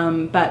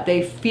 but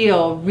they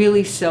feel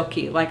really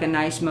silky like a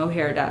nice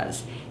mohair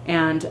does.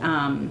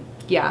 And,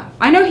 yeah,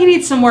 I know he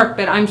needs some work,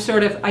 but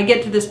I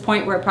get to this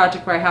point where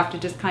I have to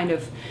just kind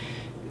of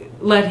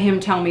let him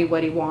tell me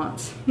what he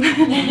wants.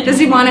 Does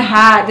he want a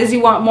hat? Does he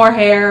want more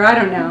hair? I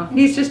don't know.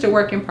 He's just a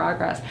work in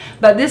progress.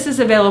 But this is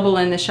available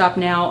in the shop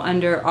now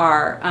under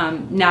our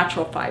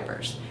natural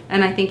fibers.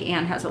 And I think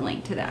Anne has a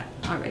link to that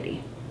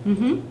already.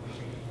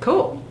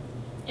 Cool.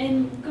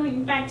 And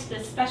going back to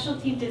the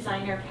specialty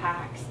designer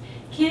packs,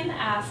 Kim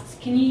asks,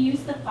 can you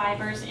use the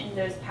fibers in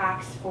those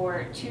packs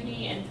for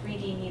 2D and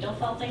 3D needle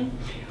felting?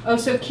 Oh,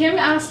 so Kim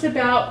asked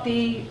about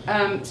the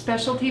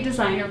specialty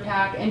designer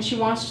pack, and she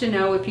wants to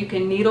know if you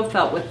can needle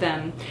felt with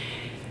them.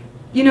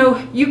 You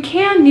know, you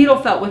can needle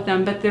felt with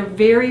them, but they're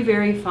very,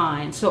 very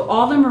fine. So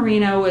all the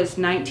merino is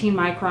 19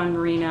 micron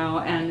merino,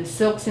 and the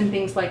silks and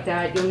things like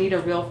that, you'll need a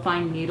real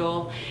fine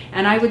needle.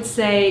 And I would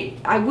say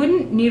I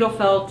wouldn't needle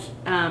felt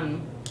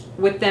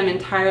with them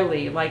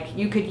entirely. Like,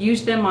 you could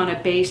use them on a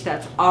base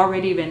that's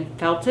already been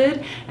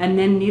felted and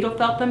then needle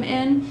felt them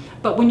in.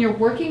 But when you're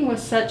working with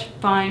such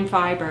fine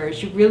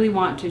fibers, you really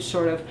want to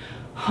sort of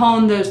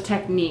hone those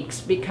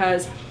techniques,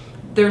 because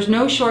there's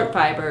no short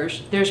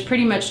fibers, there's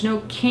pretty much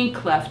no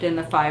kink left in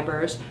the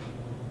fibers,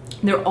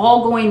 they're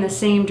all going the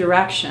same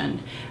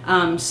direction.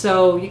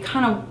 So you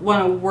kind of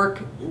want to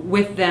work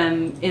with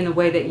them in the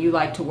way that you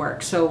like to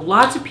work. So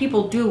lots of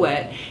people do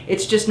it.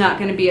 It's just not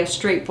going to be as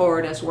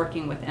straightforward as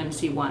working with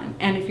MC1.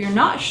 And if you're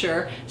not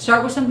sure,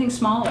 start with something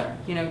smaller.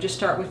 You know, just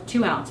start with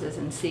 2 ounces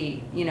and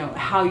see, you know,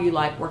 how you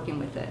like working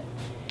with it.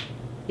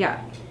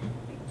 Yeah.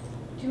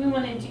 Do we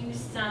want to do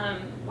some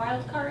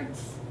wild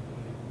cards?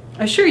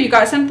 Sure, you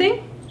got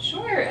something?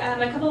 Sure.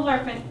 A couple of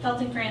our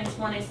felting friends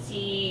want to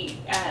see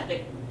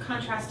the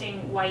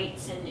contrasting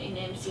whites in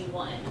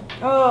MC1.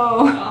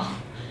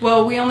 Oh.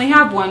 Well, we only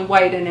have one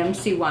white in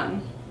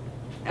MC1.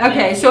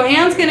 Okay, so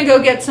Anne's going to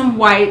go get some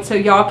white so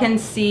y'all can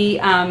see.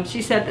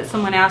 She said that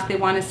someone asked they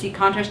want to see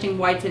contrasting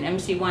whites in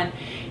MC1.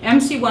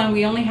 MC1,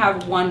 we only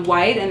have one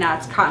white, and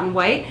that's cotton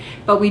white,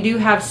 but we do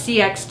have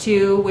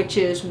CX2, which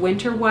is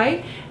winter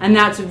white, and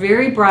that's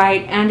very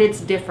bright and it's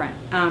different.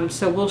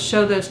 So we'll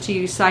show those to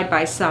you side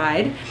by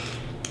side.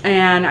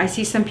 And I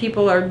see some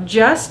people are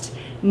just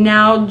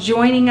now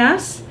joining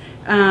us.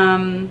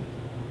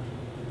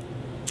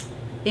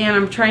 And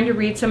I'm trying to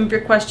read some of your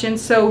questions.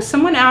 So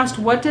someone asked,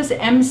 what does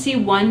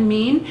MC1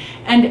 mean?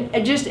 And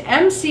just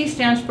MC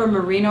stands for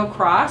Merino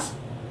Cross.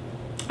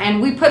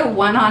 And we put a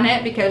 1 on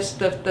it because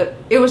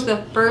it was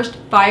the first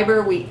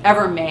fiber we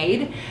ever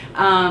made.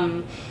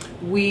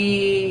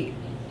 We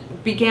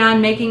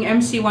began making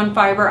MC1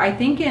 fiber, I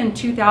think in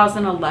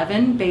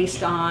 2011,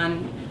 based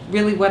on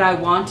really what I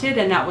wanted.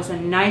 And that was a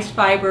nice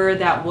fiber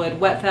that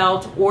would wet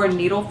felt or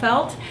needle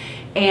felt.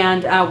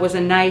 And was a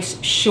nice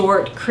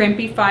short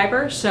crimpy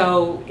fiber.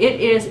 So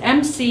it is,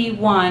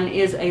 MC1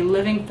 is a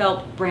Living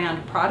Felt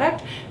brand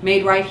product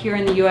made right here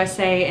in the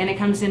USA, and it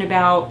comes in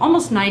about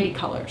almost 90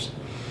 colors.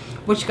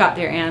 What you got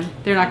there, Anne?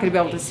 They're not going to be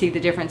able to see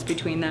the difference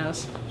between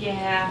those.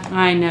 Yeah.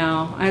 I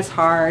know, it's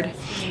hard.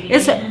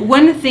 It's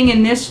one thing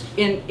in this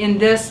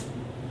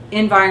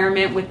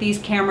environment with these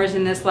cameras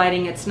and this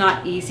lighting, it's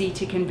not easy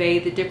to convey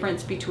the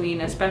difference between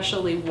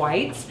especially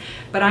whites,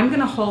 but I'm going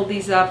to hold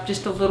these up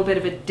just a little bit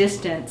of a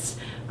distance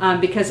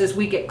because as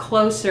we get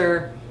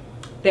closer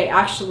they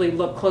actually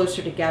look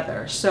closer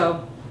together.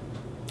 So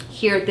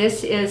here,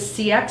 this is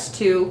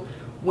CX2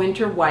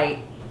 winter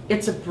white.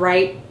 It's a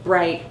bright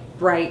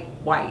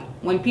white.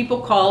 When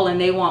people call and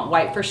they want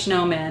white for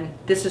snowmen,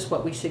 this is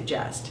what we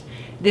suggest.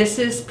 This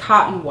is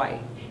cotton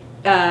white.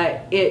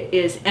 It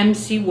is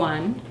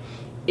MC1.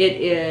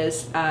 It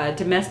is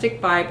domestic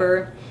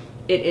fiber,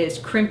 it is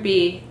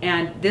crimpy,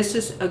 and this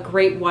is a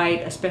great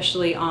white,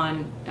 especially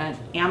on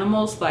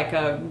animals, like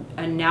a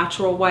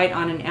natural white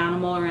on an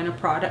animal or in a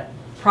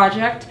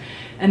project.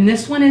 And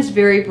this one is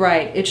very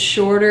bright. It's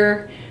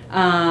shorter.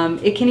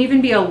 It can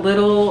even be a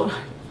little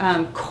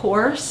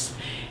coarse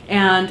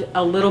and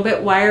a little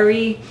bit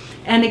wiry.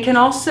 And it can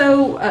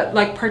also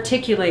like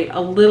particulate a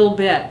little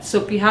bit.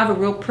 So if you have a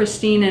real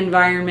pristine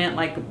environment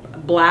like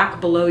black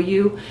below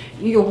you,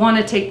 you'll want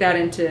to take that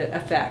into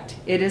effect.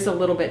 It is a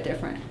little bit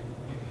different.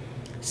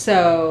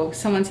 So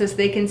someone says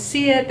they can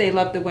see it, they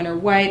love the winter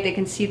white, they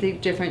can see the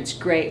difference,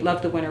 great,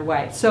 love the winter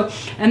white. So,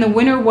 and the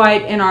winter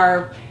white in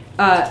our,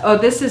 oh,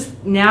 this is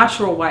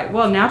natural white.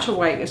 Well, natural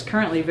white is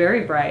currently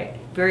very bright,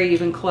 very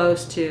even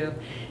close to,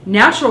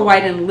 natural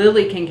white and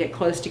lily can get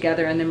close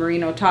together in the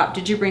merino top.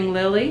 Did you bring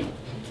lily?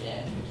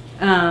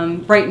 I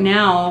did. Right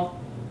now,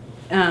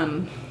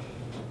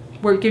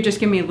 just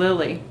give me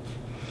lily.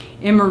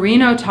 In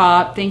merino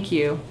top, thank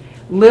you,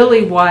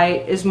 lily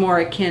white is more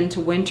akin to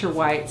winter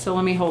white. So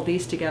let me hold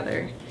these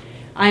together.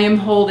 I am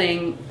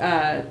holding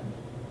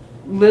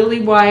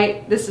lily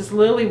white. This is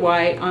lily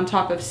white on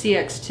top of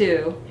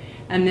CX2.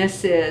 And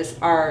this is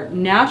our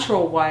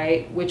natural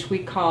white, which we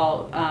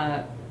call,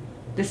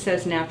 this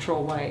says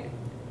natural white.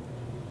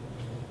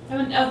 That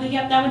one, oh,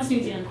 yeah, that one's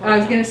New Zealand Corey. I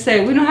was going to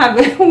say, we don't have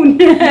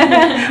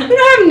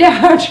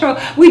natural.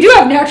 We do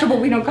have natural, but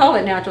we don't call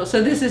it natural.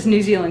 So this is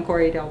New Zealand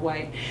Corriedale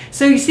white.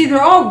 So you see,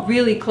 they're all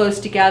really close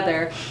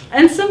together.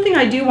 And something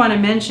I do want to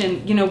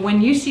mention, you know,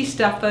 when you see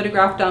stuff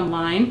photographed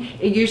online,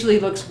 it usually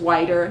looks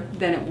whiter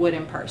than it would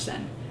in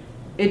person.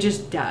 It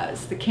just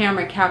does. The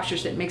camera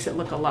captures it, makes it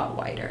look a lot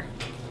whiter.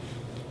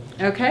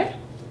 Okay?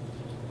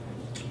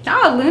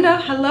 Ah,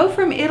 Luna, hello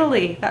from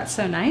Italy. That's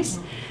so nice.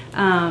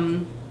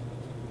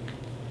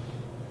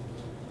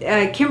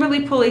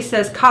 Kimberly Pulley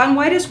says cotton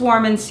white is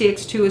warm and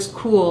CX2 is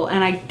cool,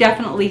 and I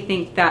definitely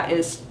think that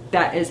is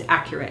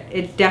accurate.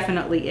 It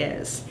definitely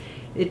is.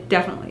 It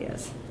definitely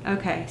is.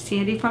 Okay,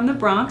 Sandy from the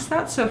Bronx,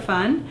 that's so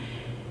fun.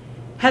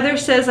 Heather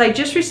says, I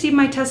just received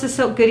my Tessa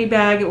Silk goodie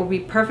bag. It will be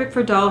perfect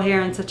for doll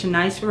hair and such a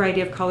nice variety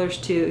of colors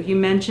too. You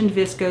mentioned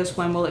viscose.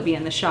 When will it be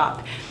in the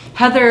shop?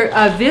 Heather,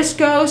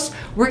 viscose,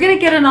 we're going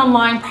to get it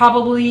online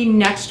probably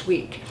next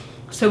week.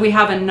 So we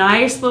have a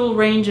nice little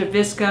range of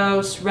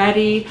viscose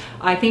ready.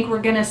 I think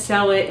we're going to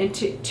sell it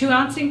into 2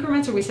 ounce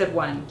increments, or we said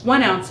 1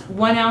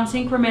 ounce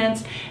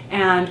increments,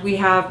 and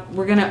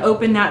we're going to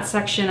open that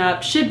section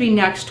up. Should be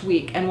next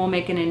week, and we'll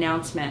make an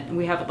announcement. And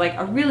we have like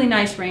a really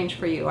nice range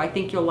for you. I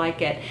think you'll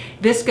like it.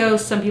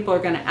 Viscose, some people are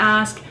going to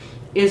ask,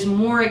 is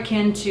more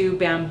akin to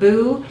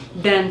bamboo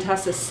than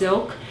Tessa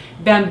Silk.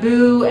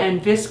 Bamboo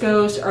and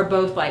viscose are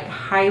both like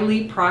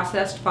highly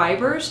processed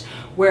fibers,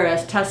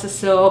 whereas Tussa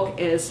silk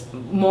is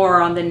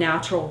more on the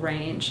natural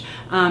range.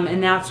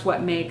 And that's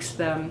what makes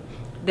them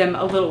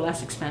a little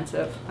less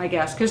expensive, I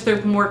guess, because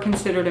they're more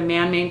considered a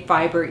man-made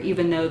fiber,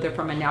 even though they're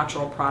from a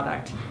natural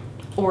product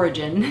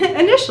origin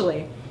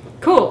initially.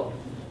 Cool.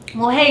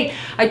 Well, hey,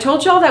 I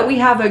told y'all that we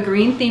have a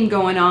green theme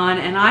going on,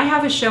 and I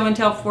have a show and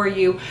tell for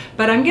you,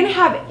 but I'm going to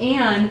have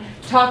Anne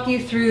talk you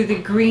through the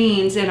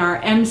greens in our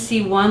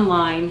MC1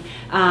 line,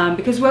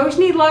 because we always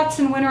need lots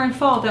in winter and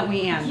fall, don't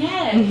we, Anne?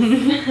 Yes.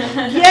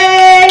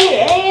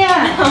 Yay,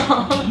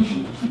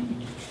 Anne!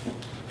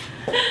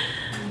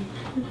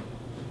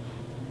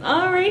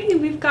 Alrighty,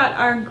 we've got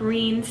our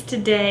greens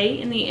today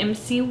in the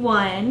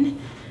MC1.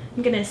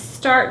 I'm gonna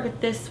start with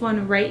this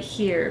one right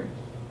here.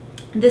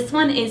 This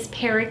one is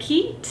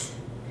parakeet.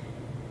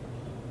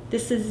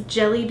 This is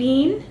jelly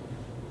bean,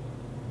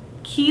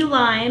 key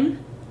lime,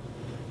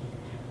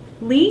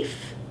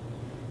 leaf,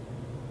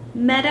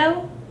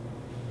 meadow,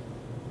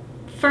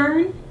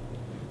 fern,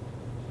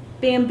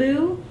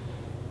 bamboo,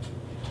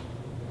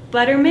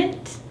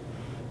 buttermint,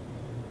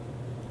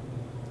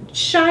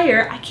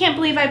 Shire. I can't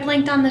believe I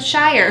blinked on the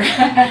Shire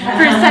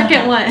for a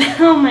second one.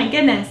 Oh my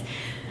goodness.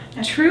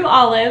 True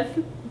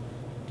olive,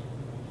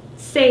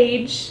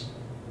 sage.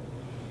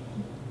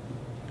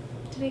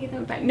 Did I get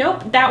that back?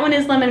 Nope, that one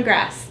is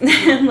lemongrass.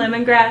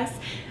 Lemongrass.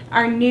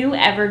 Our new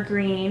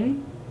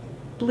evergreen,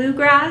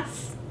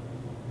 bluegrass,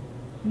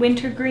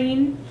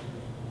 wintergreen,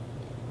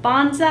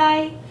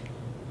 bonsai,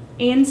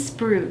 and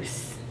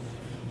spruce.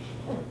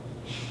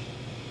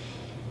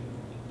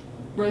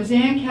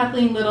 Roseanne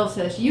Kathleen Little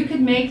says, you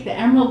could make the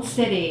Emerald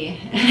City.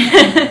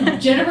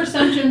 Jennifer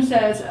Sundrum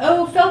says,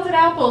 oh, felted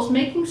apples,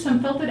 making some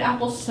felted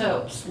apple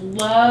soaps.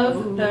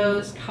 Love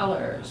those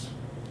colors.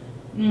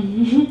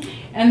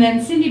 And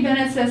then Cindy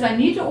Bennett says, I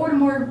need to order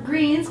more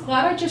greens.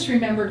 Glad I just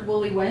remembered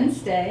Woolly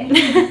Wednesday.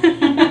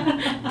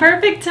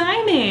 Perfect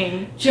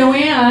timing.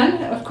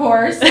 Joanne, of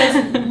course,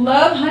 says,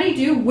 love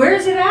honeydew.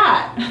 Where's it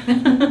at?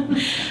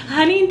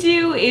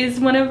 Honeydew is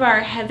one of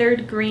our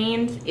heathered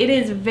greens. It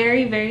is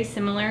very, very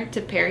similar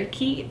to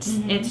parakeet.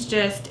 It's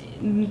just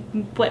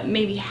what,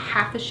 maybe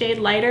half a shade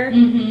lighter.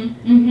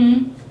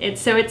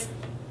 It's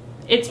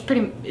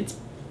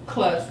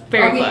Close.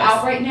 Very Are we close.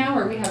 out right now,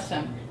 or we have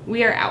some?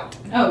 We are out.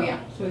 Oh yeah,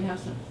 so we have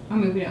some. I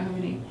mean, we don't have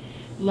any.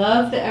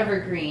 Love the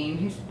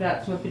evergreen.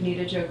 That's what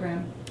Benita Joe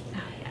Graham.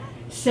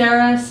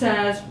 Sarah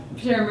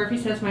Murphy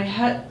says,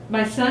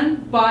 my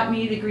son bought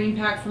me the green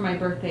pack for my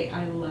birthday.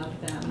 I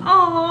love them.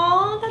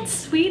 Aw, that's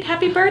sweet.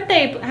 Happy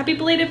birthday. Happy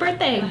belated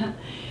birthday.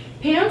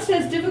 Pam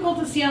says, difficult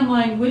to see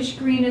online which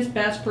green is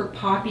best for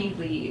poppy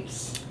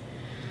leaves.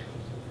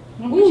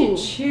 What would you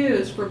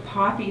choose for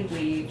poppy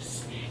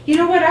leaves? You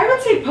know what? I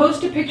would say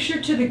post a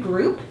picture to the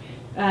group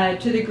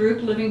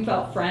Living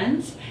Felt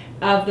Friends,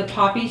 of the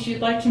poppies you'd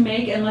like to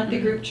make, and let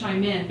the group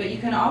chime in. But you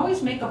can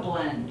always make a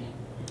blend.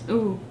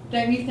 Ooh.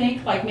 Don't you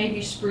think? Like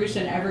maybe spruce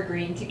and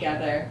evergreen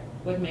together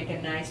would make a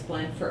nice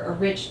blend for a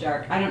rich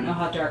dark. I don't know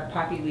how dark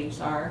poppy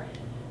leaves are.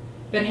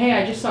 But hey,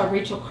 I just saw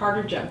Rachel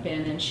Carter jump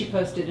in, and she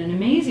posted an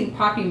amazing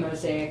poppy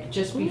mosaic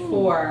just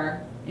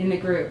before, in the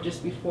group,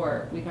 just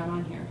before we got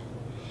on here.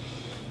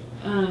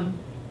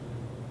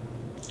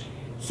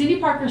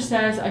 Cindy Parker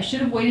says, I should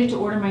have waited to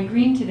order my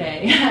green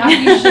today. After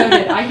you showed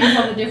it, I can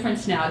tell the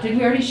difference now. Did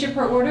we already ship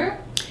her order?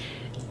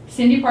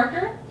 Cindy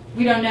Parker?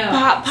 We don't know.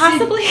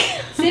 Possibly.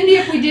 Cindy,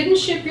 if we didn't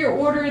ship your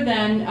order,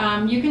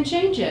 then you can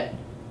change it.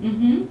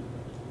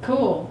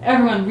 Cool.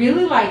 Everyone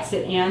really likes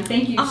it, Anne.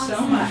 Thank you so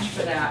much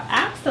for that.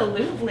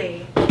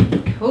 Absolutely.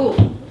 Cool.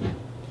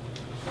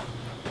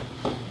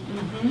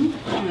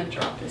 I'm going to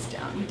drop this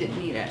down. We didn't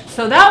need it.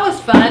 So that was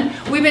fun.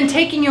 We've been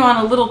taking you on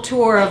a little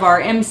tour of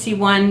our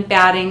MC1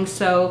 batting.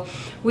 So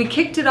we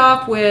kicked it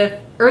off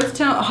with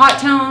hot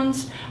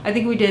tones. I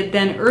think we did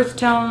then earth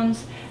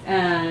tones,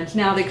 and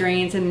now the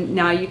greens, and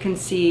now you can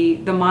see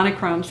the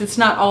monochromes. It's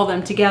not all of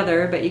them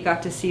together, but you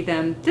got to see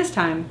them this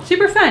time.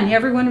 Super fun.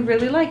 Everyone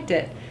really liked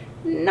it.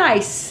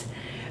 Nice.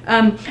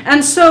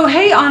 And so,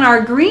 hey, on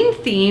our green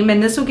theme,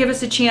 and this will give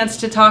us a chance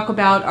to talk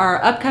about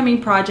our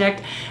upcoming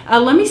project,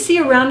 let me see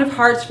a round of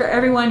hearts for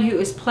everyone who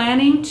is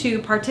planning to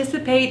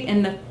participate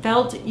in the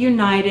Felt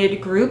United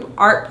group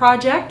art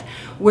project,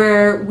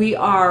 where we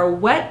are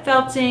wet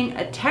felting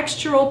a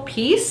textural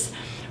piece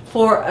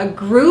for a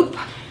group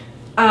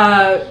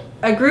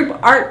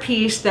art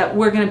piece that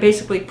we're going to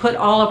basically put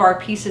all of our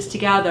pieces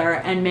together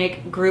and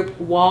make group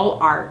wall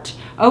art.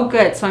 Oh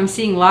good, so I'm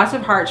seeing lots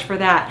of hearts for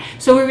that.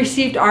 So we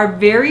received our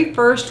very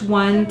first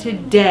one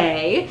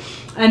today,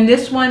 and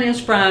this one is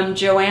from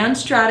Joanne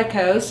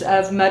Stratikos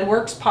of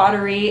Mudworks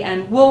Pottery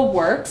and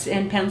Woolworks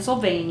in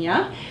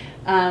Pennsylvania.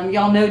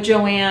 Y'all know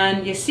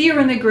Joanne. You see her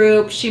in the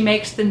group. She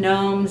makes the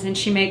gnomes, and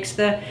she makes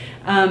the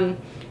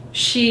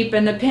sheep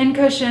and the pin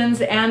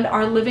cushions and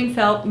our living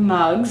felt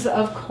mugs,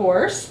 of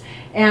course.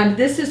 And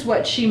this is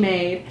what she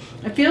made.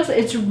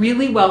 It's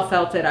really well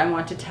felted, I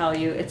want to tell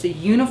you. It's a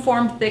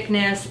uniform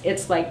thickness.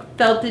 It's like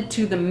felted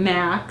to the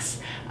max.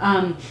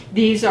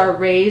 These are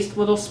raised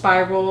little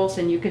spirals,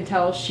 and you can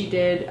tell she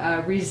did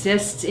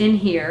resists in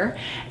here.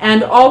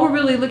 And all we're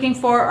really looking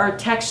for are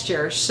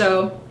textures.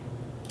 So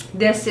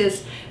this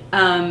is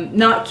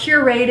not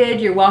curated.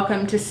 You're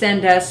welcome to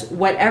send us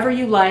whatever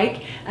you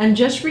like. And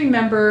just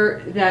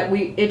remember that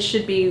it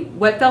should be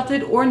wet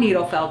felted or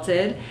needle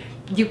felted.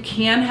 You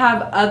can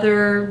have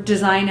other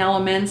design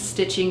elements,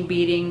 stitching,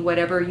 beading,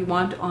 whatever you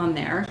want on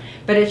there,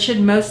 but it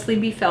should mostly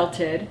be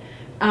felted.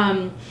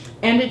 And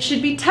it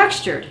should be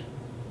textured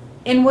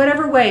in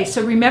whatever way.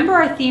 So remember,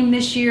 our theme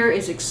this year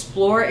is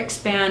explore,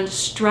 expand,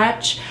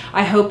 stretch.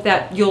 I hope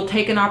that you'll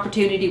take an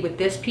opportunity with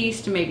this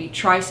piece to maybe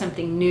try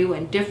something new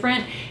and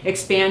different,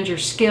 expand your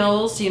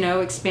skills,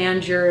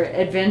 expand your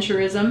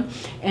adventurism.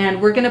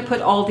 And we're gonna put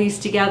all these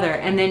together.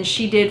 And then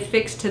she did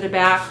fix to the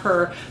back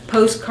her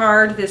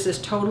postcard. This is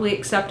totally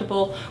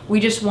acceptable. We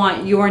just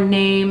want your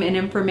name and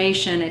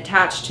information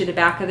attached to the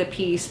back of the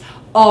piece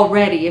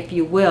already, if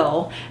you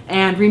will.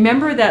 And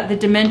remember that the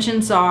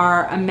dimensions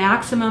are a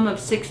maximum of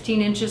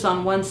 16 inches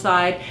on one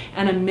side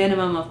and a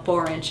minimum of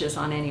 4 inches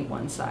on any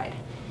one side.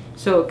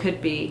 So it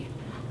could be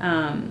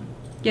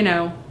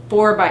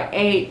 4 by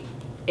 8,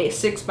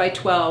 6 by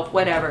 12,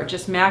 whatever,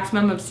 just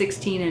maximum of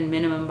 16 and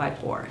minimum by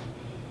 4.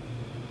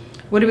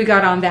 What do we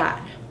got on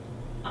that?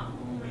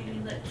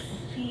 Alrighty, let's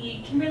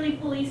see. Kimberly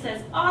Pulley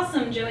says,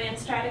 awesome, Joanne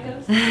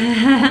Strategos.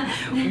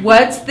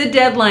 What's the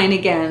deadline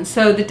again?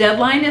 So the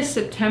deadline is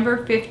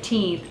September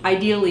 15th,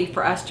 ideally,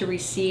 for us to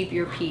receive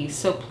your piece.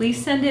 So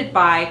please send it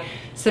by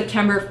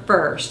September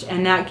 1st,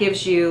 and that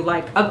gives you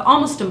like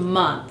almost a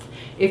month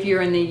if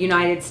you're in the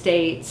United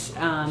States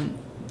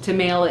to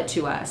mail it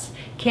to us.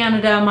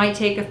 Canada might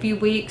take a few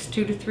weeks,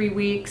 2 to 3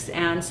 weeks,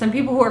 and some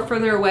people who are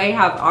further away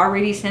have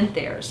already sent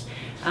theirs.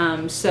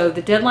 So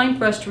the deadline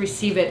for us to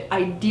receive it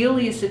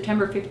ideally is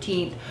September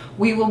 15th.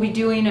 We will be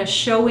doing a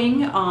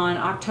showing on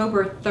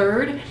October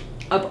 3rd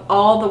of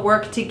all the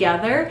work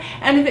together,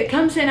 and if it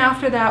comes in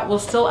after that, we'll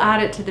still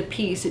add it to the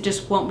piece. It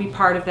just won't be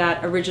part of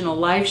that original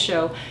live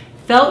show.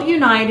 Felt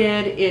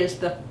United is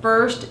the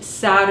first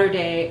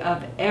Saturday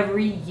of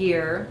every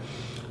year.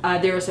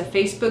 There is a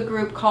Facebook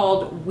group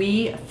called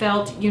We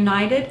Felt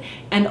United,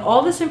 and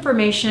all this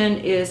information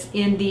is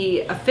in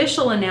the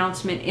official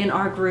announcement in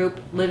our group,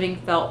 Living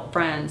Felt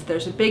Friends.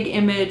 There's a big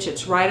image,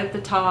 it's right at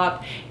the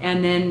top,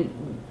 and then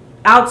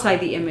outside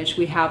the image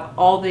we have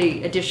all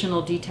the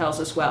additional details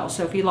as well.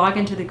 So if you log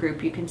into the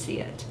group, you can see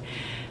it.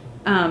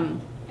 A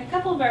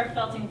couple of our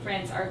felting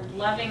friends are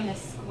loving the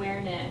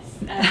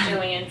squareness of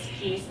Joanne's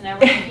piece, and they're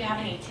wondering if you have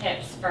any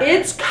tips for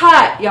It's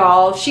cut,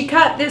 y'all. She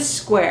cut this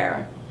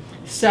square.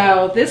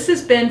 So this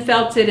has been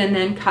felted and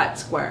then cut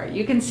square.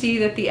 You can see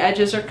that the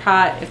edges are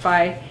cut. If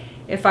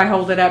I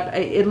hold it up,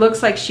 it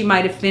looks like she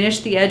might have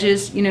finished the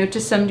edges, to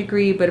some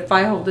degree, but if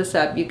I hold this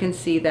up, you can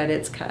see that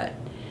it's cut.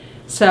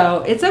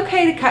 So it's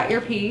okay to cut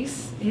your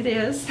piece. It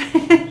is.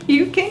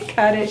 You can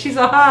cut it. She's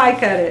like, I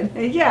cut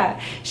it.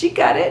 Yeah, she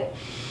cut it.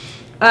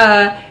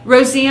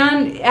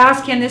 Roseanne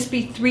asked, can this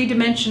be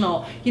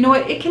 3-dimensional? You know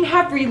what? It can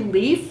have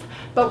relief,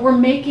 but we're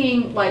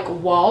making like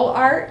wall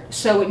art,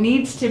 so it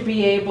needs to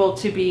be able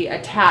to be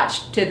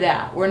attached to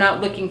that. We're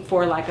not looking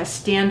for like a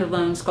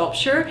standalone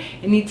sculpture.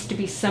 It needs to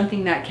be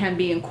something that can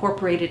be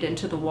incorporated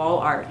into the wall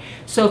art.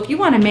 So if you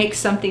want to make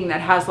something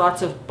that has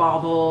lots of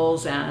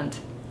baubles and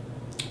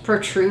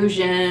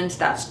protrusions,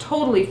 that's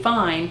totally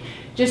fine.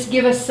 Just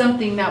give us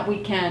something that we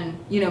can,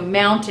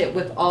 mount it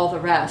with all the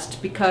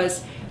rest,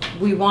 because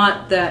we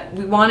want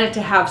it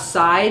to have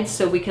sides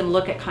so we can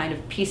look at kind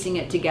of piecing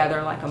it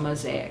together like a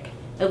mosaic.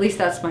 At least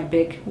that's my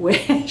big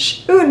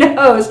wish. Who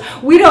knows?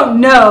 We don't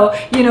know,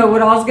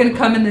 what all's going to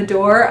come in the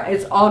door.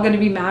 It's all going to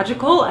be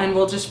magical, and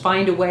we'll just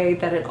find a way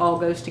that it all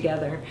goes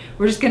together.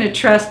 We're just going to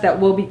trust that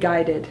we'll be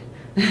guided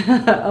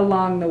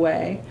along the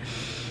way.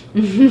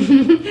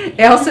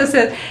 Elsa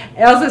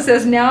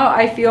says, now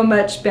I feel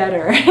much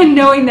better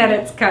knowing that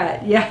it's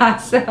cut. Yeah,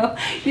 so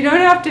you don't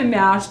have to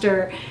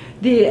master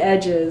the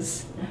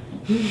edges.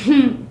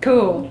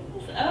 Cool.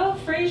 Oh,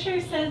 Fraser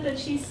says that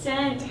she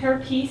sent her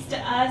piece to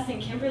us, and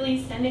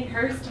Kimberly's sending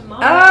hers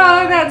tomorrow.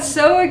 Oh, that's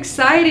so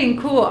exciting.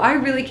 Cool. I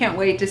really can't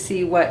wait to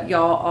see what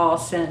y'all all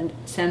send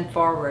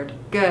forward.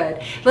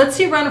 Good. Let's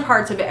see a run of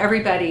hearts of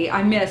everybody.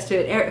 I missed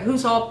it.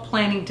 Who's all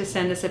planning to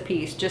send us a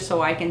piece, just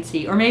so I can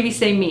see? Or maybe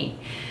say me.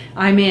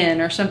 I'm in,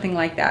 or something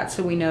like that,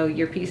 so we know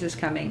your piece is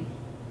coming.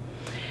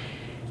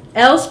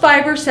 Els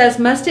Fiber says,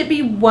 must it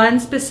be one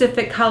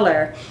specific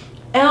color?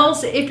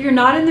 Els, if you're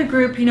not in the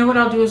group, you know what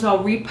I'll do is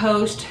I'll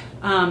repost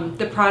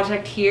the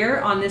project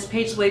here on this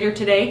page later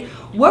today.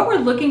 What we're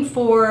looking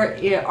for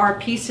are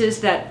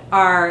pieces that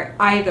are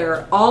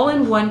either all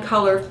in one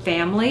color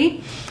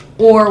family,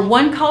 or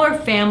one color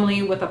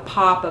family with a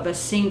pop of a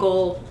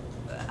single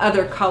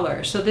other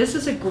color. So this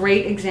is a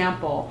great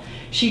example.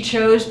 She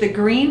chose the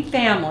green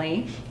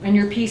family, and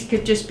your piece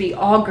could just be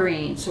all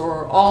greens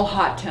or all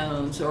hot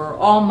tones or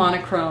all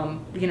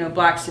monochrome,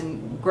 blacks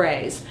and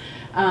grays.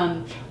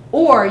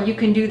 Or you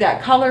can do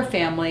that color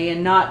family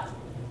and not,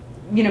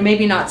 you know,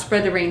 maybe not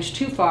spread the range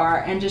too far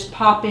and just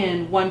pop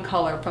in one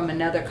color from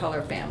another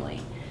color family.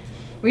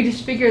 We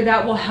just figure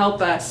that will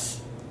help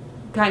us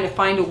kind of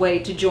find a way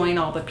to join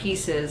all the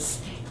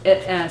pieces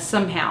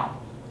somehow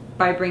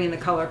by bringing the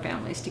color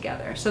families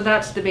together. So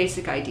that's the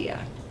basic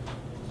idea.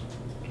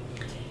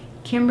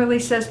 Kimberly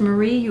says,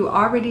 Marie, you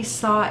already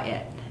saw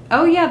it.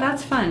 Oh yeah,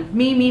 that's fun.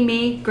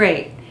 Me.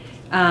 Great.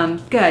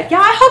 Good. Yeah,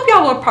 I hope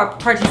y'all will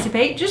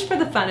participate just for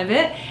the fun of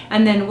it.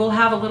 And then we'll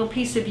have a little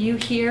piece of you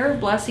here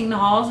blessing the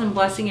halls and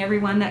blessing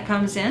everyone that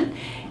comes in.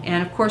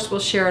 And of course, we'll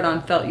share it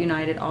on Felt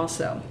United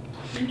also.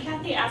 And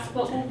Kathy asked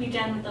what will be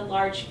done with the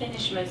large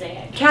finished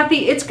mosaic.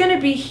 Kathy, it's going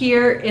to be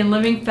here in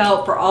Living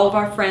Felt for all of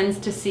our friends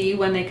to see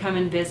when they come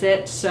and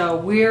visit. So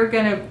we're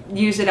going to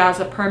use it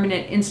as a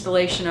permanent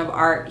installation of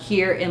art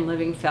here in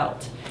Living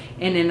Felt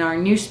and in our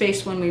new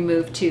space when we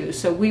move too.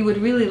 So we would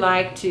really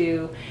like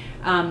to,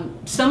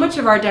 so much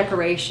of our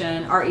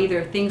decoration are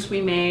either things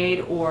we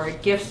made or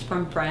gifts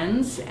from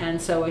friends.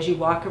 And so as you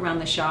walk around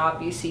the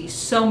shop, you see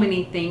so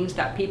many things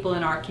that people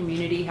in our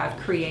community have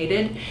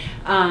created.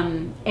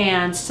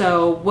 And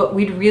so what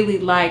we'd really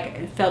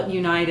like, Felt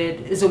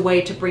United, is a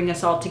way to bring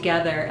us all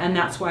together. And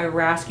that's why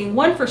we're asking,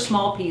 one, for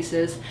small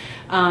pieces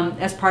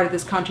as part of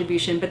this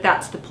contribution, but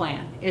that's the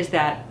plan, is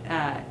that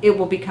it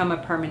will become a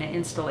permanent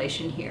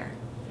installation here.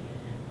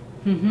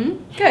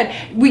 Good.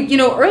 You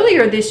know,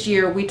 earlier this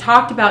year we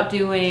talked about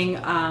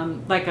doing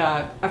like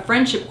a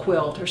friendship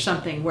quilt or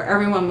something where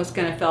everyone was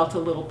going to felt a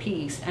little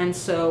piece. And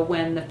so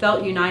when the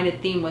Felt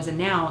United theme was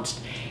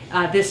announced,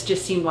 this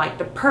just seemed like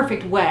the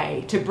perfect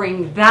way to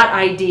bring that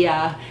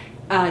idea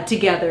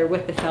together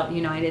with the Felt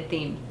United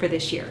theme for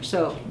this year.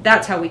 So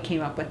that's how we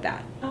came up with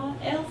that.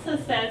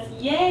 Elsa says,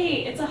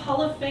 yay, it's a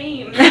Hall of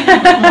Fame.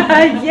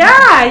 yeah.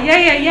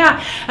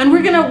 And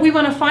we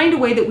want to find a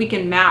way that we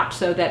can map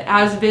so that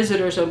as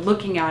visitors are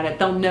looking at it,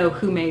 they'll know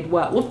who made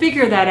what. We'll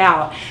figure that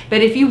out.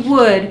 But if you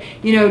would,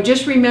 you know,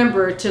 just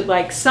remember to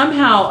like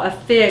somehow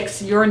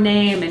affix your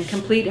name and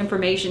complete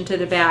information to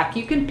the back.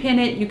 You can pin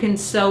it, you can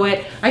sew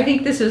it. I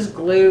think this is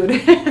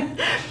glued.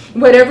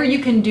 Whatever you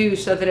can do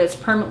so that it's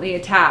permanently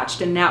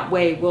attached, and that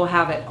way we'll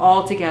have it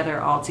all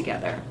together.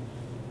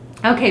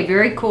 Okay,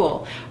 very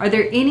cool. Are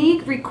there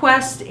any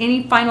requests,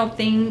 any final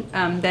thing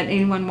that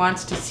anyone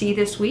wants to see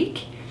this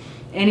week?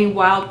 Any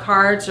wild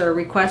cards or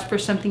requests for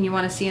something you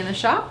want to see in the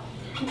shop?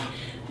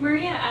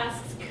 Maria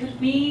asks, could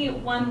we,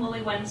 one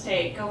Woolly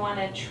Wednesday, go on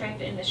a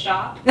trip in the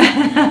shop?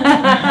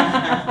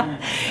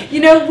 You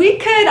know, we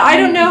could. I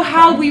don't know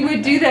how we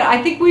would do that.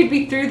 I think we'd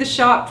be through the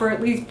shop, for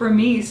at least for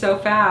me, so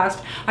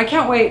fast. I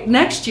can't wait.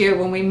 Next year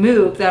when we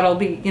move, that'll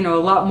be, you know,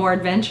 a lot more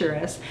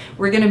adventurous.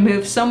 We're going to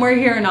move somewhere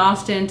here in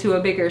Austin to a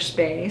bigger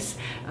space.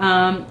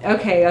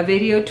 Okay, a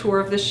video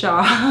tour of the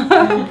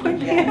shop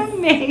would be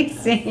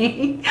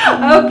amazing.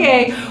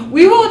 Okay,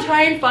 we will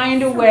try and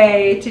find a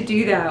way to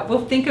do that.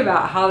 We'll think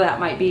about how that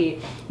might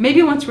be.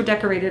 Maybe once we're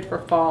decorated for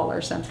fall or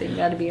something,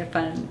 that'd be a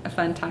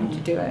fun time to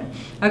do it.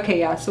 Okay,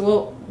 yeah.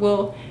 So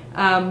we'll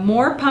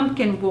more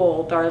pumpkin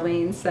wool,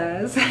 Darlene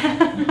says.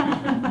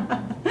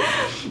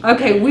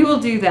 Okay, we will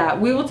do that.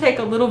 We will take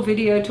a little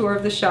video tour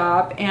of the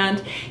shop.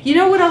 And you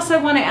know what else I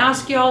want to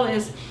ask y'all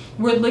is,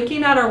 we're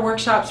looking at our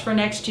workshops for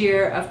next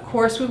year. Of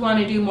course, we want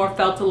to do more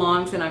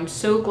felt-alongs, and I'm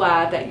so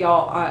glad that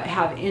y'all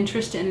have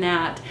interest in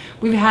that.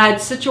 We've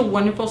had such a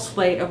wonderful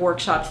slate of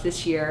workshops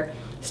this year.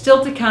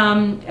 Still to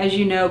come, as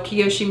you know,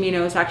 Kiyoshi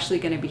Mino is actually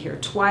going to be here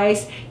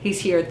twice.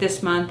 He's here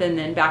this month and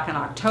then back in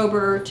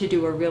October to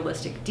do a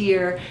realistic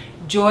deer.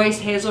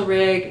 Joyce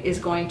Hazelrig is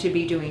going to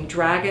be doing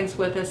dragons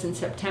with us in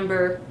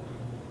September.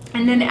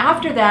 And then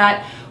after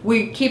that,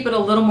 we keep it a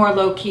little more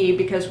low-key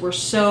because we're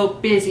so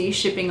busy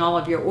shipping all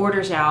of your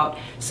orders out.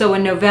 So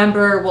in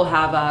November, we'll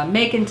have a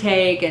make and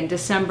take. In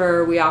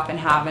December, we often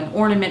have an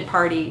ornament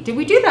party. Did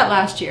we do that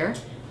last year?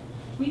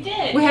 We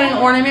did. We had an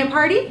ornament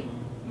party?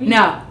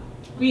 No.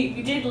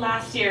 We did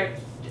last year,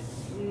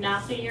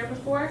 not the year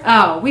before.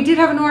 Oh, we did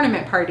have an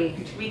ornament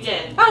party. We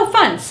did. Oh,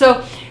 fun.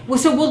 So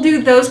we'll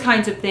do those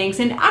kinds of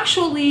things. And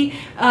actually,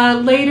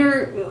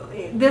 later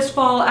this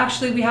fall,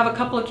 actually, we have a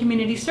couple of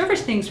community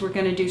service things we're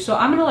going to do. So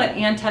I'm going to let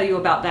Ann tell you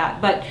about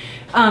that. But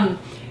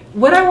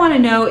what I want to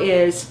know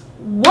is,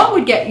 what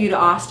would get you to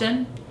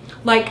Austin?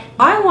 Like,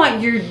 I want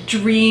your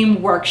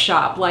dream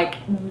workshop. Like,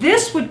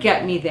 this would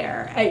get me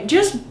there.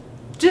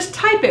 Just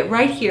type it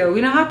right here. We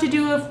don't have to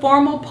do a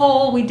formal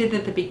poll. We did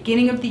at the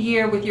beginning of the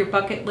year with your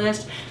bucket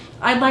list.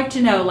 I'd like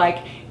to know,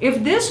 like,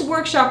 if this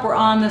workshop were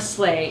on the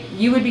slate,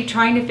 you would be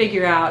trying to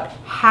figure out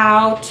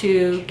how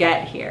to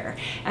get here.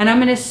 And I'm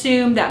going to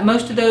assume that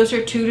most of those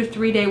are 2 to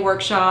 3 day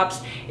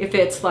workshops. If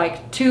it's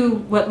like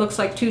what looks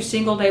like 2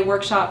 single-day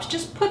workshops,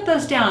 just put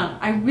those down.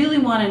 I really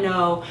want to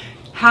know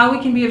how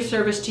we can be of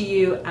service to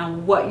you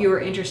and what you're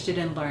interested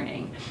in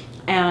learning.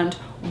 And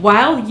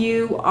while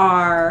you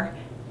are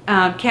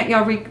can't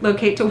y'all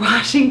relocate to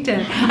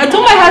Washington? I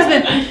told my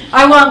husband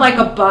I want like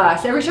a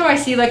bus. Every time I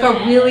see like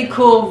a really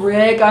cool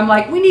rig, I'm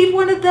like, we need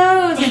one of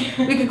those.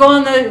 And we could go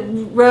on the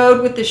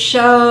road with the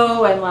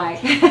show and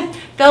like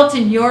felt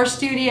in your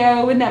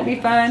studio. Wouldn't that be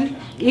fun?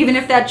 Even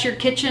if that's your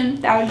kitchen,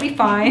 that would be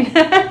fine.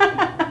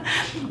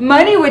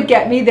 Money would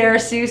get me there,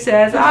 Sue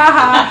says.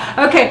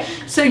 Aha. Okay,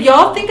 so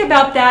y'all think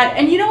about that.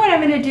 And you know what I'm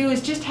going to do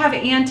is just have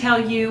Ann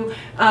tell you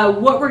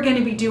what we're going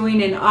to be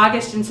doing in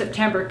August and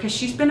September, because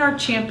she's been our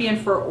champion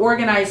for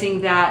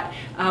organizing that.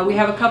 We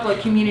have a couple of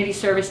community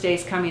service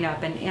days coming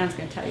up, and Ann's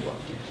going to tell you what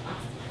we're doing.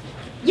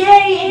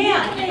 Yay,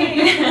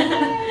 Ann!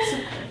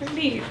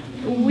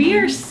 We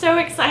are so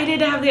excited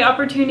to have the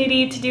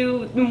opportunity to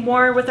do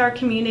more with our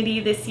community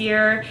this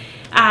year.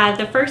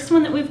 The first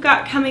one that we've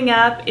got coming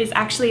up is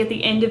actually at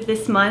the end of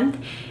this month,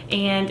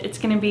 and it's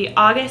going to be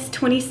August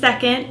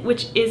 22nd,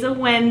 which is a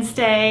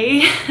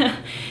Wednesday.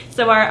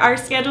 So our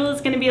schedule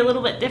is going to be a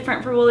little bit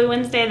different for Woolly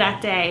Wednesday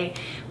that day.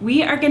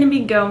 We are going to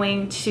be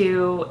going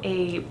to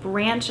a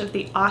branch of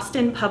the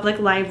Austin Public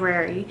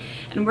Library,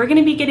 and we're going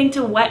to be getting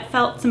to wet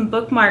felt some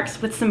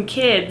bookmarks with some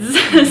kids.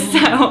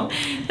 So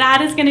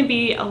that is going to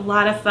be a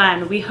lot of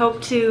fun. We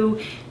hope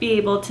to be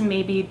able to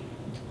maybe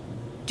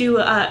do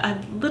a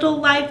little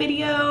live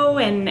video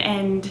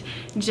and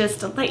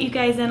just let you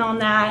guys in on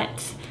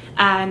that.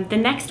 The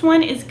next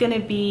one is going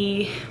to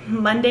be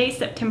Monday,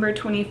 September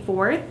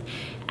 24th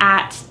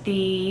at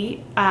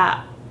the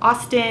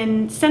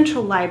Austin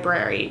Central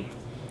Library.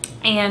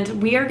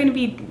 And we are going to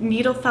be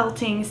needle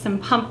felting some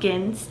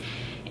pumpkins.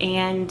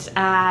 And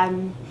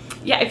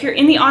yeah, if you're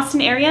in the Austin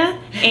area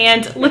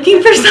and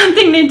looking for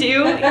something to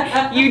do,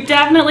 you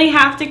definitely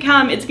have to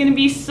come. It's going to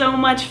be so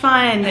much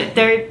fun.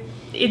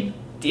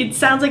 It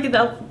sounds like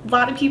a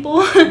lot of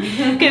people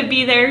could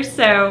be there,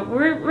 so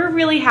we're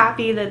really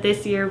happy that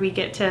this year we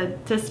get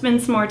to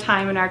spend some more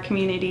time in our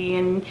community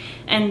and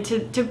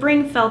to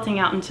bring felting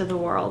out into the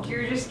world.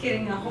 You're just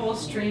getting a whole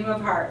stream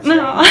of hearts.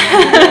 No.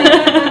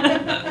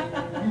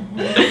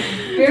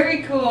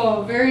 Very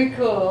cool, very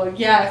cool.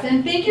 Yes,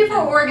 and thank you for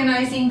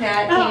organizing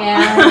that,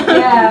 Ann.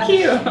 Yeah. Thank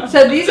you.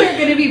 So these are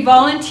going to be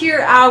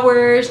volunteer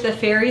hours. The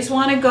fairies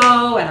want to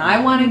go, and I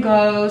want to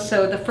go.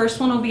 So the first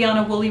one will be on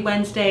a Woolly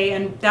Wednesday,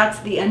 and that's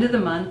the end of the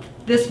month.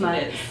 This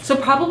month. So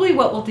probably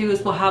what we'll do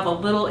is we'll have a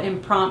little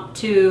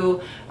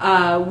impromptu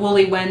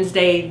Woolly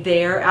Wednesday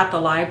there at the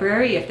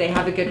library. If they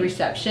have a good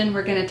reception,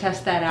 we're going to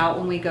test that out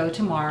when we go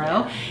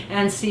tomorrow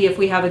and see if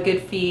we have a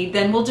good feed.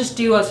 Then we'll just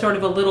do a sort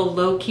of a little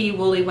low-key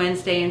Woolly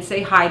Wednesday and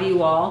say hi to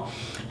you all.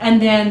 And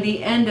then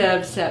the end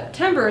of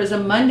September is a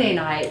Monday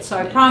night. So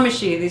I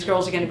promise you, these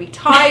girls are going to be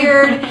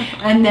tired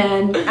and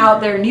then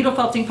out there needle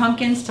felting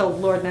pumpkins till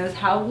Lord knows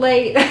how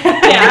late.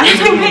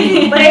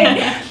 Yeah.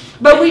 Late.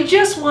 But we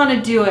just want to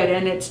do it,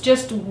 and it's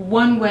just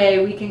one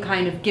way we can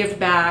kind of give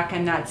back,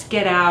 and that's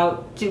get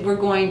out. We're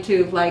going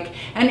to like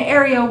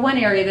one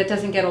area that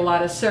doesn't get a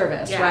lot of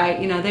service,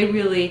 right? You know, they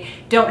really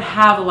don't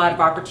have a lot of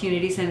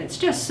opportunities, and it's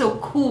just so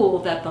cool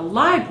that the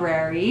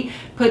library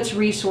puts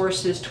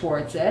resources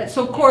towards it.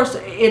 So of course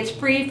it's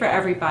free for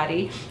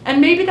everybody,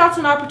 and maybe that's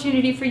an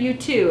opportunity for you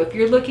too. If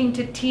you're looking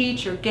to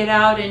teach or get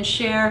out and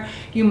share,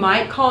 you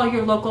might call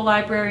your local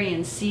library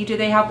and see, do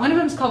they have, one of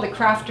them is called the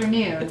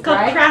Crafternoon. It's called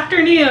right?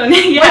 Crafternoon.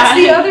 Yeah. What's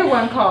the other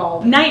one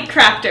called? Night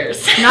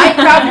Crafters. Night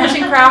Crafters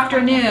and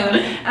Crafternoon.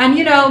 And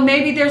you know,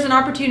 maybe there's an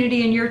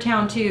opportunity in your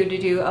town too to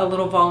do a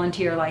little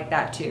volunteer like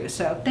that too.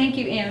 So thank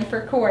you, Ann,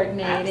 for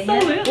coordinating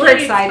Absolutely. it. We're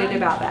excited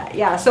about that.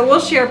 Yeah, so we'll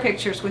share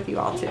pictures with you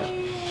all too.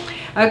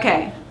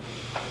 Okay.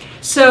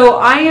 So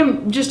I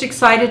am just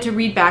excited to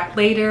read back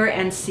later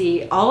and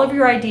see all of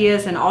your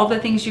ideas and all the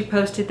things you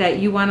posted that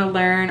you want to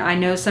learn. I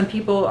know some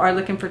people are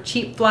looking for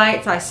cheap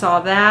flights. I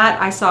saw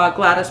that. I saw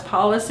Gladys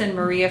Paulus and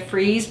Maria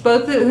Fries,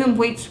 both of whom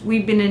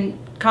we've been in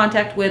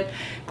contact with.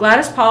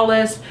 Gladys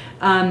Paulus,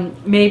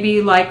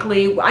 maybe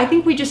likely, I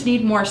think we just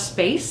need more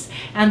space.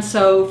 And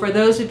so for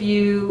those of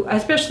you,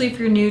 especially if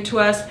you're new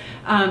to us,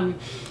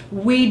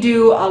 we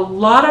do a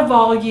lot of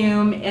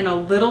volume in a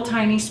little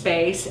tiny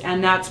space,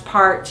 and that's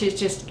part to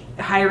just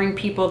hiring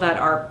people that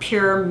are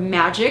pure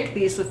magic.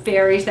 These are the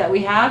fairies that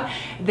we have.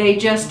 They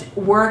just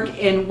work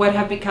in what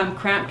have become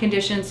cramped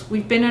conditions.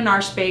 We've been in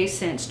our space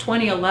since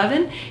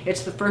 2011.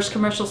 It's the first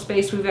commercial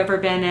space we've ever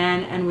been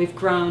in, and we've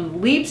grown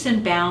leaps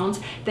and bounds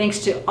thanks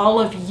to all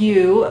of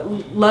you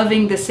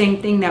loving the same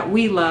thing that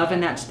we love,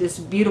 and that's this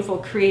beautiful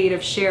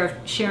creative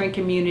sharing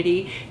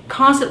community,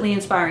 constantly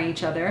inspiring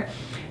each other.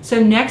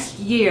 So next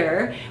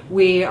year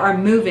we are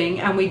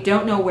moving, and we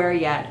don't know where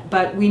yet,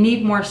 but we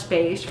need more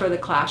space for the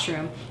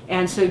classroom.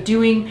 And so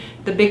doing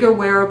the bigger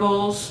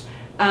wearables,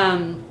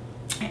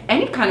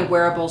 any kind of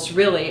wearables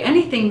really,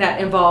 anything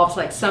that involves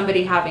like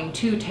somebody having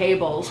 2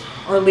 tables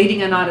or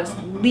needing a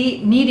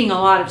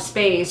lot of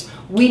space,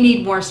 we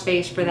need more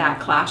space for that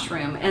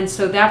classroom. And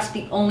so that's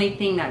the only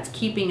thing that's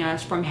keeping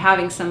us from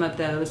having some of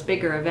those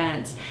bigger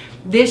events.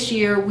 This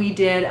year we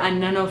did a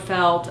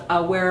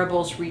nanofelt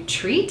wearables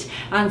retreat,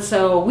 and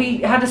so we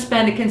had to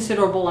spend a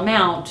considerable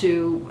amount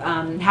to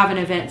have an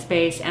event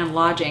space and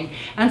lodging.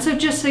 And so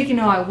just so you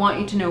know, I want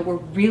you to know we're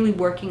really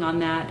working on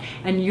that,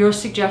 and your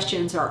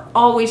suggestions are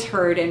always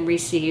heard and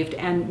received,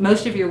 and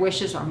most of your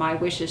wishes are my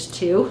wishes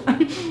too.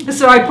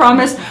 So I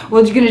promise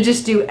we're going to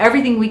just do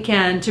everything we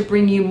can to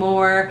bring you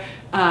more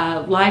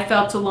live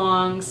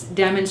felt-alongs,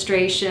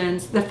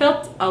 demonstrations. The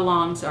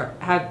felt-alongs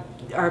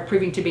are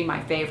proving to be my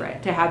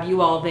favorite, to have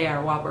you all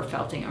there while we're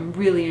felting. I'm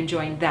really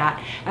enjoying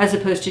that, as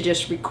opposed to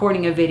just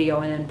recording a video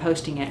and then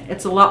posting it.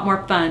 It's a lot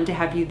more fun to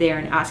have you there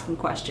and asking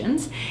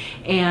questions.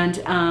 And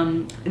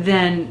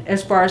then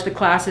as far as the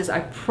classes,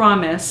 I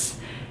promise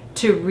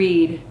to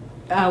read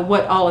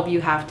what all of you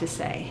have to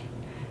say.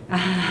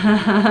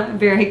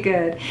 Very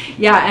good.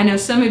 Yeah, I know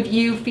some of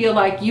you feel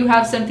like you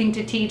have something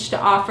to teach, to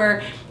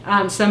offer.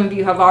 Some of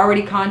you have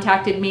already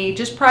contacted me.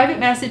 Just private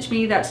message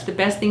me. That's the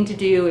best thing to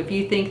do. If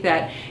you think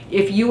that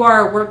if you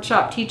are a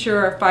workshop teacher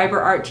or a fiber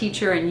art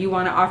teacher and you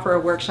want to offer a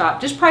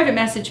workshop, just private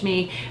message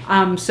me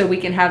so we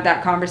can have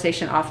that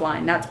conversation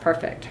offline. That's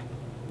perfect.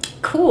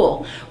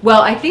 Cool.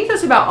 Well, I think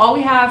that's about all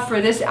we have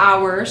for this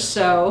hour.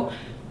 So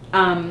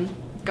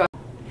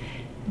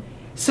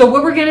So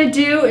what we're going to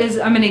do is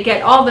I'm going to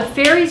get all the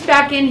fairies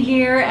back in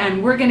here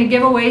and we're going to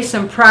give away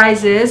some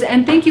prizes.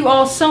 And thank you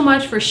all so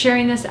much for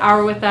sharing this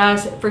hour with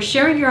us, for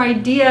sharing your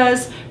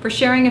ideas, for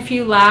sharing a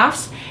few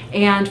laughs,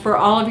 and for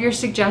all of your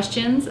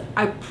suggestions.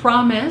 I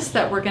promise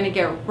that we're going to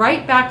get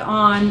right back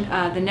on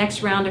the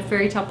next round of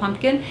Fairy Tale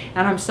Pumpkin.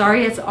 And I'm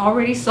sorry it's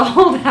already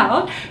sold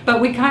out, but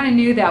we kind of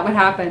knew that would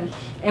happen.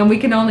 And we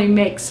can only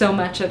make so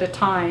much at a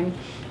time.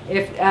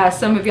 If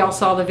some of y'all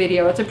saw the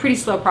video, it's a pretty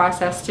slow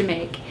process to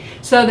make.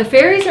 So the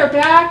fairies are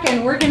back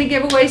and we're going to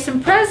give away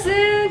some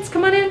presents.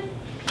 Come on in.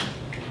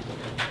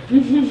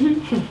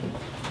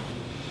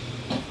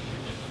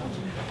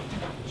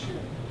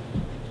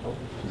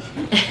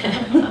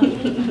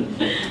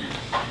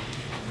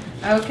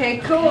 Okay,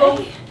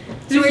 cool.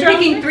 So we're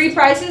picking 3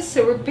 prizes.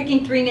 So we're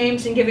picking 3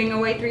 names and giving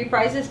away 3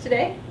 prizes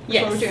today?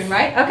 Yes. That's what we're doing,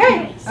 right?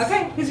 Okay. Yes.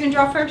 Okay. Who's going to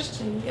draw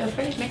first? Go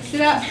first. Mix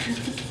it up.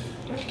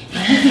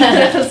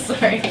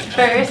 Sorry.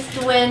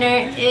 First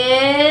winner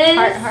is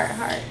Heart, heart,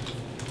 heart.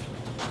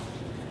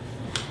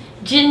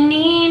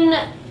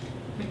 Janine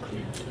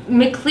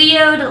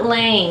McLeod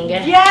Lang.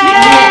 Yay!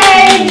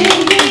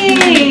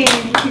 Janine!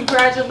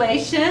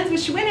 Congratulations. What'd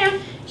she win, Em?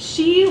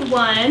 She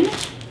won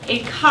a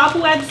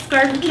cobweb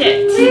scarf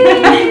kit.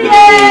 Yay!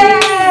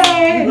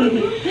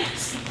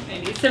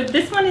 So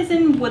this one is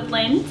in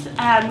woodland.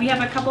 We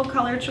have a couple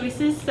color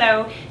choices,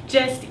 so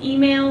just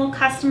email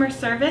customer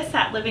service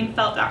at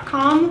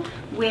livingfelt.com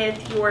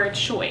with your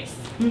choice.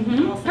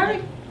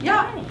 Perfect.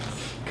 Yeah.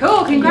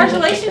 Cool.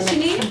 Congratulations,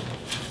 Janine.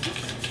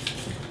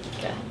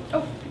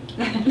 Oh.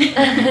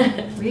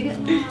 Read it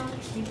loud.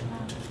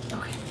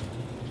 Okay.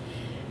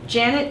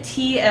 Janet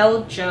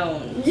T.L.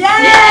 Jones.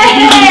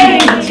 Yay!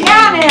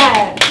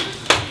 Janet!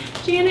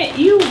 Janet,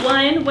 you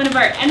won one of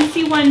our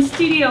MC1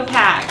 studio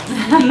packs.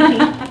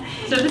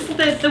 So this is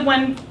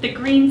the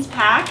greens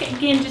pack.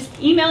 Again, just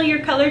email your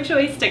color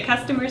choice to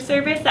customer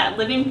service at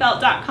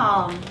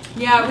livingfelt.com.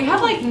 Yeah, we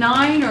have like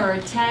 9 or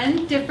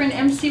 10 different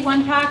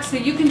MC1 packs, so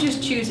you can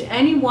just choose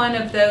any one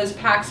of those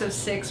packs of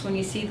 6 when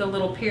you see the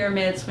little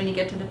pyramids, when you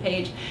get to the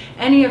page.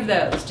 Any of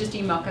those, just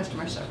email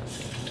customer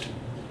service.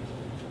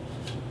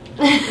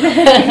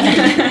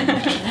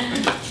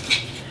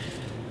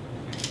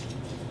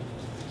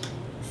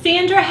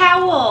 Sandra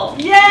Howell.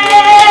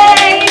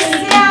 Yay,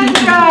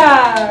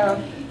 Sandra!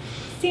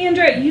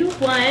 Sandra, you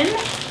won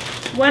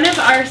one of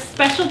our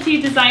specialty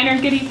designer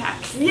goodie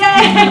packs.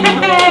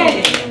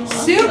 Yay!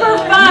 Super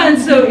fun.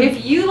 So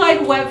if you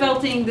like wet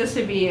felting, this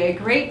would be a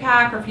great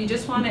pack, or if you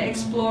just want to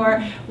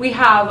explore, we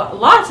have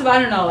lots of, I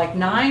don't know, like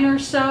 9 or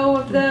so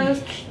of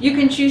those you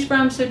can choose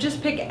from. So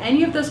just pick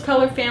any of those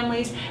color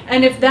families,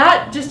 and if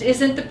that just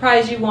isn't the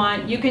prize you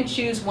want, you can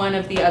choose one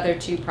of the other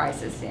 2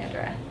 prizes,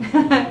 Sandra.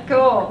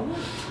 Cool.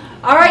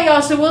 All right,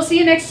 y'all, so we'll see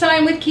you next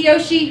time with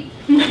Kiyoshi.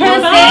 We'll see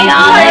y'all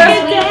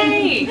next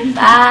Day. week.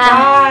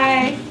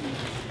 Bye. Bye.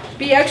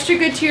 Be extra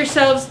good to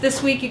yourselves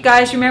this week, you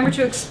guys. Remember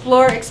to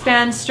explore,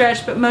 expand,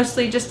 stretch, but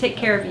mostly just take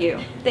care of you.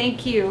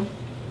 Thank you.